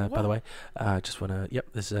 Ben. what? By the way, just want to. Yep,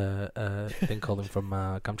 this is Ben calling from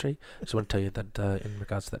Gumtree. Just want to tell you that in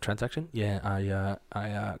regards to that transaction, I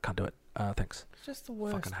can't do it. Thanks. It's just the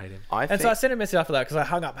worst. Fucking hate him. So I sent a message after that because I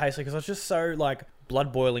hung up hastily because I was just so like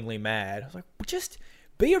blood boilingly mad. I was like, just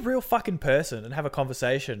be a real fucking person and have a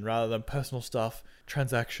conversation rather than personal stuff,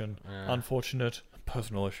 transaction, unfortunate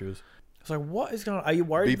personal issues. It's like, what is going on? Are you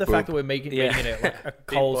worried about the fact that we're meeting in a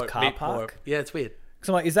Coles car park? Yeah, it's weird. Because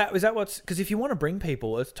I'm like, is that what's... Because if you want to bring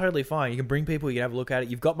people, it's totally fine. You can bring people, you can have a look at it.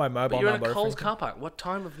 You've got my mobile But you're number. in a Coles car park. What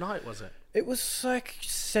time of night was it? It was like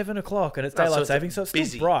 7 o'clock and it's Oh, so daylight it's saving, so it's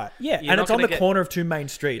busy. still bright. Yeah, You're and not it's on gonna the get- corner of 2 main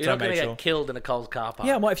streets, You're I not going made to sure. get killed in a Coles car park.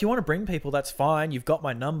 Yeah, well, if you want to bring people, that's fine. You've got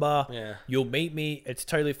my number. Yeah. You'll meet me. It's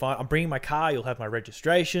totally fine. I'm bringing my car. You'll have my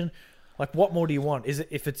registration. Like, what more do you want? Is it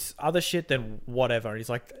if it's other shit, then whatever. And he's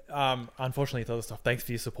like, unfortunately, it's other stuff. Thanks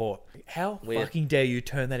for your support. How Weird. fucking dare you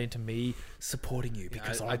turn that into me supporting you?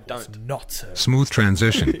 Because I was not, sir. Smooth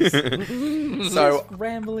transition. So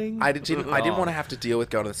Rambling. I didn't want to have to deal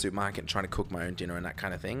with going to the supermarket and trying to cook my own dinner and that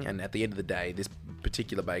kind of thing. And at the end of the day, this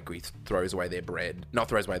particular bakery throws away their bread. Not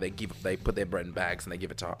throws away. They put their bread in bags and they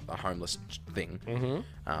give it to a homeless thing.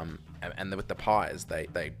 And with the pies,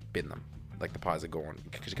 they bin them. Like the pies are gone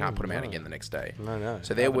because you can't put them out again the next day. No.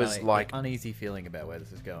 So there was like uneasy feeling about where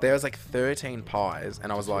this is going. there was like 13 pies,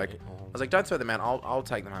 and I was like, don't throw them out. I'll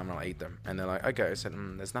take them home and I'll eat them. And they're like, okay. So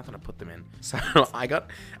there's nothing to put them in. So I got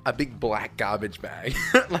a big black garbage bag,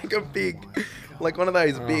 like a big, like one of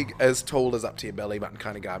those big, as tall as up to your belly button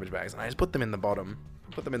kind of garbage bags, and I just put them in the bottom.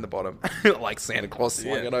 Like Santa Claus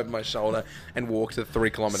slung it over my shoulder and walked the 3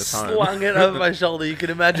 kilometers home. Slung it over my shoulder. You can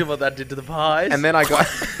imagine what that did to the pies. And then I got,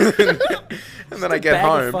 and then I get bag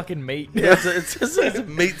home. of fucking meat. Yeah, it's just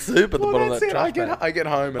meat soup at the bottom of that trash bag. I get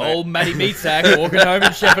home and Old Matty Meat Sack walking home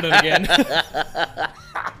and Shepparton again.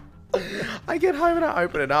 I get home and I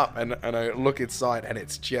open it up and I look inside and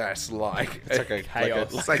it's just like It's like a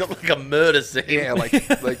chaos. It's like a murder scene. yeah, like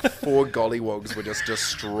 4 gollywogs were just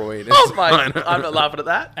destroyed. Oh my! I'm not laughing at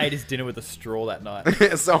that. Ate his dinner with a straw that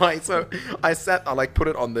night. so I sat, I like put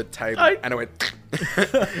it on the table and I went,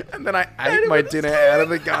 and then I ate my dinner out of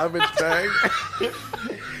the garbage bag.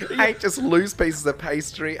 I ate just loose pieces of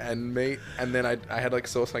pastry and meat, and then I had like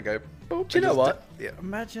sauce and I go, boop. Do you know what? Yeah.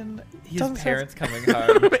 Imagine his Doesn't parents coming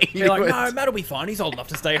home. They're like, no, Matt will be fine. He's old enough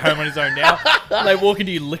to stay home on his own now. And they walk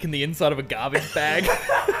into you licking the inside of a garbage bag.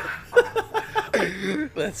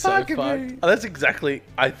 That's so fucked. Oh, that's exactly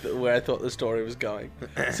where I thought the story was going.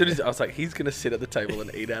 As soon as I was like, he's gonna sit at the table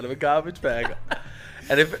and eat out of a garbage bag.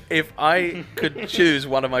 And if I could choose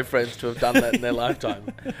one of my friends to have done that in their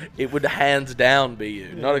lifetime, it would hands down be you.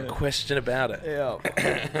 Not a question about it.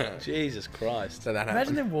 Yeah. Jesus Christ. So that Imagine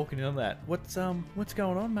happened. them walking in on that. What's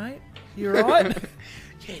going on, mate? You alright?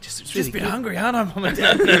 Yeah, just Just a bit hungry, aren't I, Mum and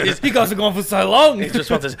Dad? You guys have gone for so long. He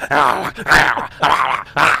just wants this.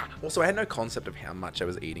 Also, I had no concept of how much I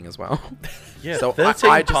was eating as well. Yeah, so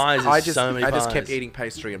 13 pies I is just, so many I just pies. kept eating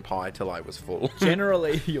pastry and pie till I was full.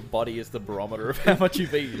 Generally, your body is the barometer of how much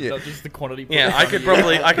you've eaten, not just the quantity. put Yeah, in I front could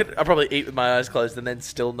of you. I'd probably eat with my eyes closed and then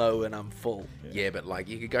still know when I'm full. Yeah, but like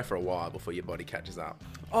you could go for a while before your body catches up.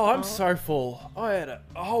 Oh, I'm so full. I had a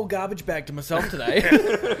whole garbage bag to myself today.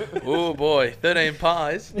 Oh boy, 13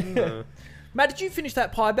 pies. Matt, did you finish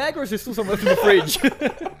that pie bag, or is there still some left in the fridge?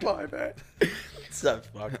 Pie bag. So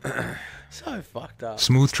fucked. So fucked up.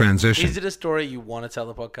 Smooth transition. Is it a story you want to tell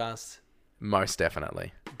the podcast? Most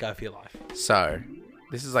definitely. Go for your life. So,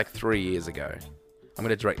 this is like 3 years ago. I'm going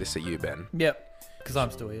to direct this at you, Ben. Yep, because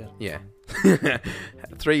I'm still here. Yeah.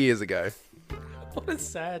 3 years ago, What a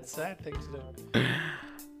sad thing to do.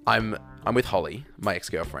 I'm with Holly, my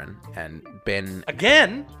ex-girlfriend, and Ben,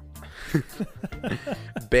 Again?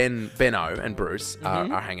 Benno and Bruce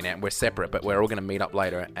are hanging out. We're separate, but we're all going to meet up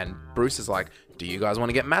later. And Bruce is like, do you guys want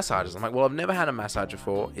to get massages? I'm like, well, I've never had a massage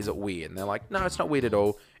before. Is it weird? And they're like, no, it's not weird at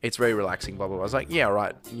all. It's very relaxing, blah, blah, blah. I was like, yeah, all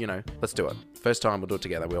right, let's do it. First time we'll do it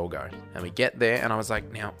together, we all go. And we get there, and I was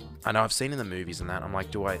like, now, I know I've seen in the movies and that. I'm like,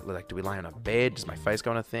 do we lay on a bed? Does my face go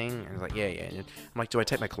on a thing? And he's like, yeah. And I'm like, do I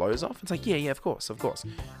take my clothes off? It's like, yeah, of course. I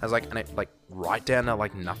was like, and it like right down to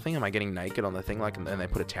like nothing. Am I getting naked on the thing? Like, and then they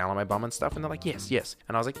put a towel on my bum and stuff. And they're like, yes.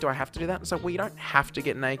 And I was like, do I have to do that? It's like, well, you don't have to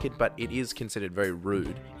get naked, but it is considered very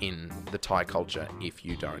rude in the Thai culture if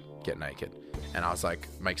you don't get naked. And I was like,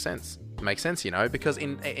 makes sense, because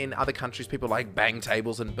in other countries people like bang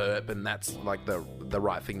tables and burp, and that's like the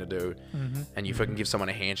right thing to do. And you fucking give someone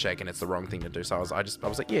a handshake and it's the wrong thing to do. So I was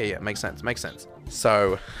like, yeah, makes sense.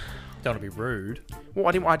 So Don't want to be rude. Well,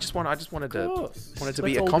 I didn't. I just wanted to Of course. wanted to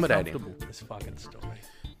Let's be all accommodating. comfortable. This fucking story.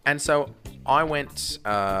 And so I went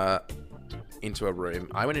into a room.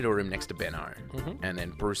 I went into a room next to Benno, and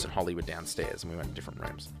then Bruce and Holly were downstairs, and we went to different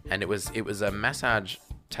rooms. And it was a massage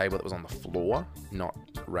table that was on the floor, not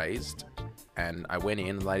raised. And I went in,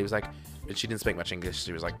 and the lady was like, and she didn't speak much English.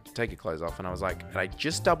 She was like, "Take your clothes off," and I was like, and I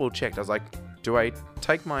just double checked. I was like, "Do I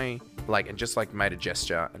take my and just like made a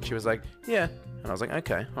gesture?" And she was like, "Yeah," and I was like,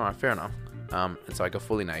 "Okay, all right, fair enough." And so I got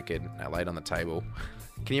fully naked. I laid on the table.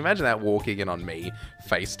 Can you imagine that walking in on me,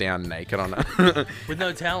 face down, naked on it? With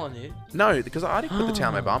no towel on you? No, because I didn't put the towel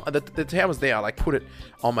on my bum. The towel was there. I like put it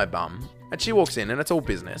on my bum, and she walks in, and it's all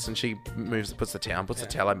business. And she puts the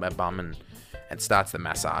towel on my bum, and starts the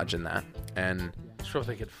massage and that. And Sure,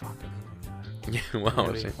 they could fucking. yeah, well,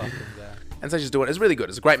 Really fucking go. and so she's doing it. It's really good.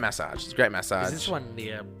 It's a great massage. It's a great massage. Is this one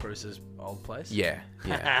near Bruce's old place? Yeah.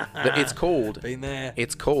 But it's called. Been there.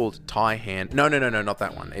 It's called Thai Hand. No, not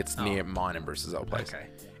that one. It's near mine and Bruce's old place. Okay.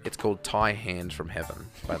 It's called Thai Hand from Heaven,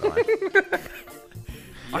 by the way.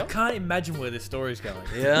 I can't imagine where this story's going.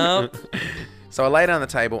 Yeah. So I lay down on the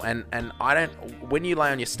table, and I don't. When you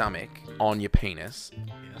lay on your stomach on your penis,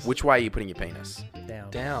 which way are you putting your penis?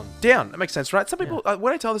 Down. Down. That makes sense, right? Some people,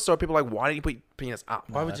 when I tell this story, people are like, "Why do you put your penis up?"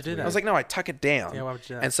 Why would you do that? I was like, "No, I tuck it down." Yeah, why would you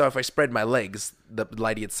do that? And so if I spread my legs, the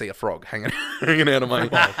lady would see a frog hanging out of my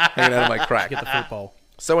crack. Get the football.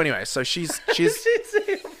 So anyway, so she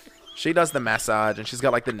does the massage, and she's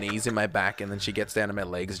got like the knees in my back, and then she gets down to my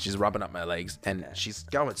legs, and she's rubbing up my legs, and she's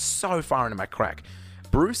going so far into my crack.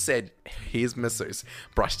 Bruce said his masseuse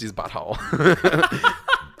brushed his butthole.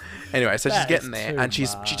 Anyway, so she's getting there, and she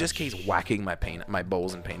just keeps whacking my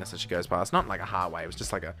balls and penis as she goes past. Not in like a hard way. It was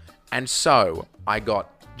just like a. And so I got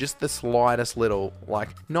just the slightest little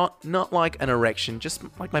not like an erection, just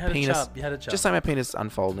like my penis. You had a chub. Just like my penis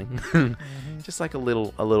unfolding. Just like a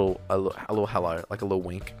little hello, like a little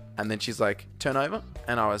wink. And then she's like, "Turn over,"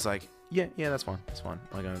 and I was like, Yeah, that's fine. That's fine.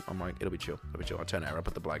 I'm like, it'll be chill. I turn over, I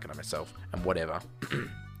put the blanket on myself, and whatever.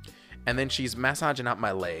 And then she's massaging up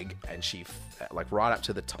my leg, and she like right up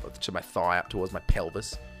to the top, to my thigh, up towards my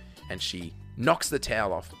pelvis, and she knocks the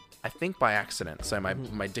towel off. I think by accident, so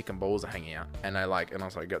my dick and balls are hanging out, and I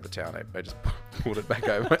was like, got the towel, I just pulled it back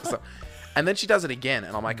over. And then she does it again,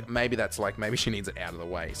 and I'm like, maybe she needs it out of the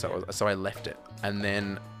way. So I left it, and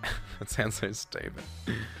then it sounds so stupid.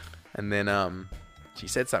 And then she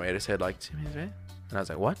said something. I just heard like 2 minutes, right? And I was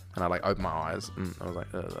like, what? And I like opened my eyes, and I was like,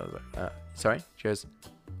 sorry. She goes,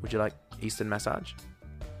 would you like Eastern massage?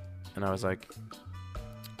 And I was like,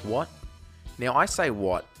 what? Now I say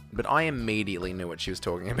what, but I immediately knew what she was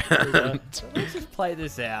talking about. Let's just play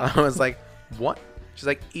this out. I was like, what? She's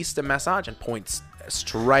like, Eastern massage, and points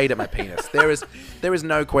straight at my penis. There is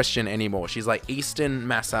no question anymore. She's like, Eastern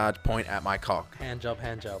massage, point at my cock. Hand job.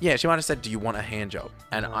 Yeah, she might have said, do you want a hand job?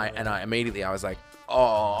 And I immediately, I was like,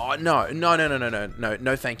 oh,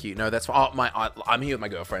 no, thank you. No, that's fine. Oh, I'm here with my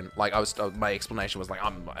girlfriend. Like, my explanation was like,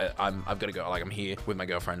 I've got to go. Like, I'm here with my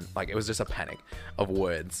girlfriend. Like, it was just a panic of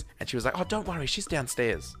words. And she was like, oh, don't worry, she's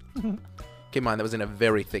downstairs. Keep in mind, that was in a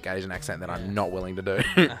very thick Asian accent that I'm not willing to do.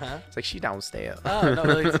 It's like, she downstairs. Oh, no,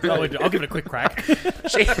 really. I'll give it a quick crack.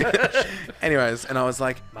 Anyways, and I was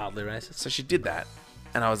like, Mildly racist. so she did that.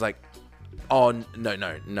 And I was like, oh,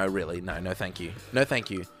 no, really. No, thank you. No, thank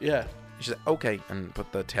you. Yeah. She's like, okay, and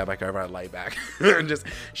put the towel back over. I lay back and just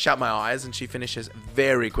shut my eyes. And she finishes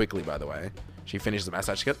very quickly, by the way. She finishes the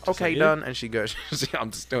massage. She goes, okay, done. And she goes,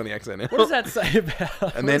 I'm just doing the accent now. What does that say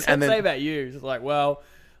about? And what does then that say about you? It's like, well,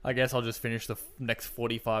 I guess I'll just finish the next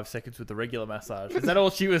 45 seconds with the regular massage. Is that all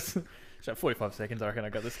she was? She's like, 45 seconds. I reckon I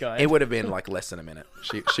got this guy. It would have been like less than a minute.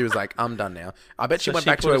 She was like, I'm done now. I bet she went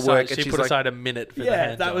back to her work. And she she's put like, aside a minute for the yeah,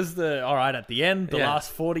 hand that job. was all right at the end. The Yeah.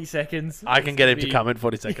 last 40 seconds. I can get him to come in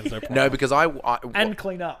 40 seconds. No problem. no, because And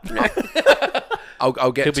clean up.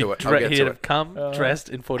 I'll get He'll to be it. I'll get he'd to have it. come dressed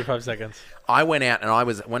in 45 seconds. I went out,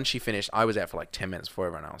 and when she finished, I was out for like 10 minutes before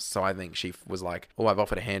everyone else. So I think she was like, oh, I've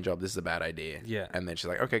offered a hand job. This is a bad idea. Yeah. And then she's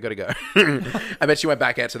like, okay, gotta go. I bet she went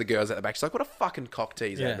back out to the girls at the back. She's like, what a fucking cock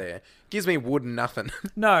tease out there. Gives me wood and nothing.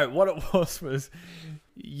 No, what it was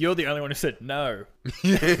you're the only one who said no.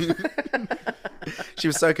 She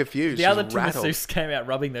was so confused. The She was other two rattled. masseuses came out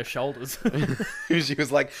rubbing their shoulders. She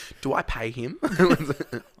was like, do I pay him?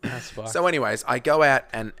 That's fine. So anyways, I go out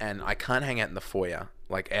and I can't hang out in the foyer,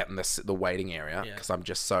 like out in the waiting area, because I'm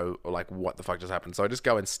just so like, what the fuck just happened? So I just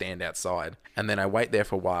go and stand outside, and then I wait there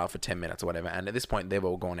for a while, for 10 minutes or whatever. And at this point, they've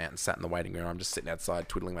all gone out and sat in the waiting room. I'm just sitting outside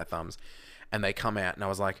twiddling my thumbs, and they come out, and I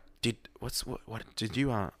was like,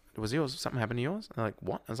 was yours? Something happened to yours? And they're like,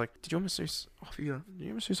 what? I was like, did your masseuse offer you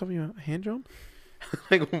a hand job?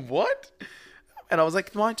 Like, what? And I was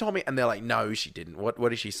like, mine told me. And they're like, no, she didn't. What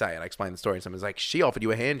did she say? And I explained the story. And someone's like, she offered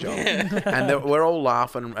you a hand job. And we're all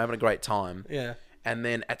laughing and having a great time. Yeah. And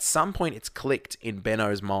then at some point it's clicked in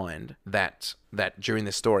Benno's mind that during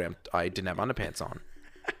this story I didn't have underpants on.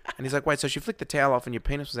 And he's like, wait, so she flicked the towel off and your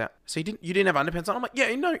penis was out. So you didn't have underpants on? I'm like,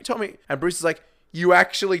 yeah, no, you told me. And Bruce is like, you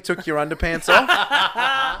actually took your underpants off?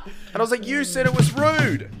 And I was like, you said it was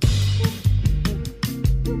rude.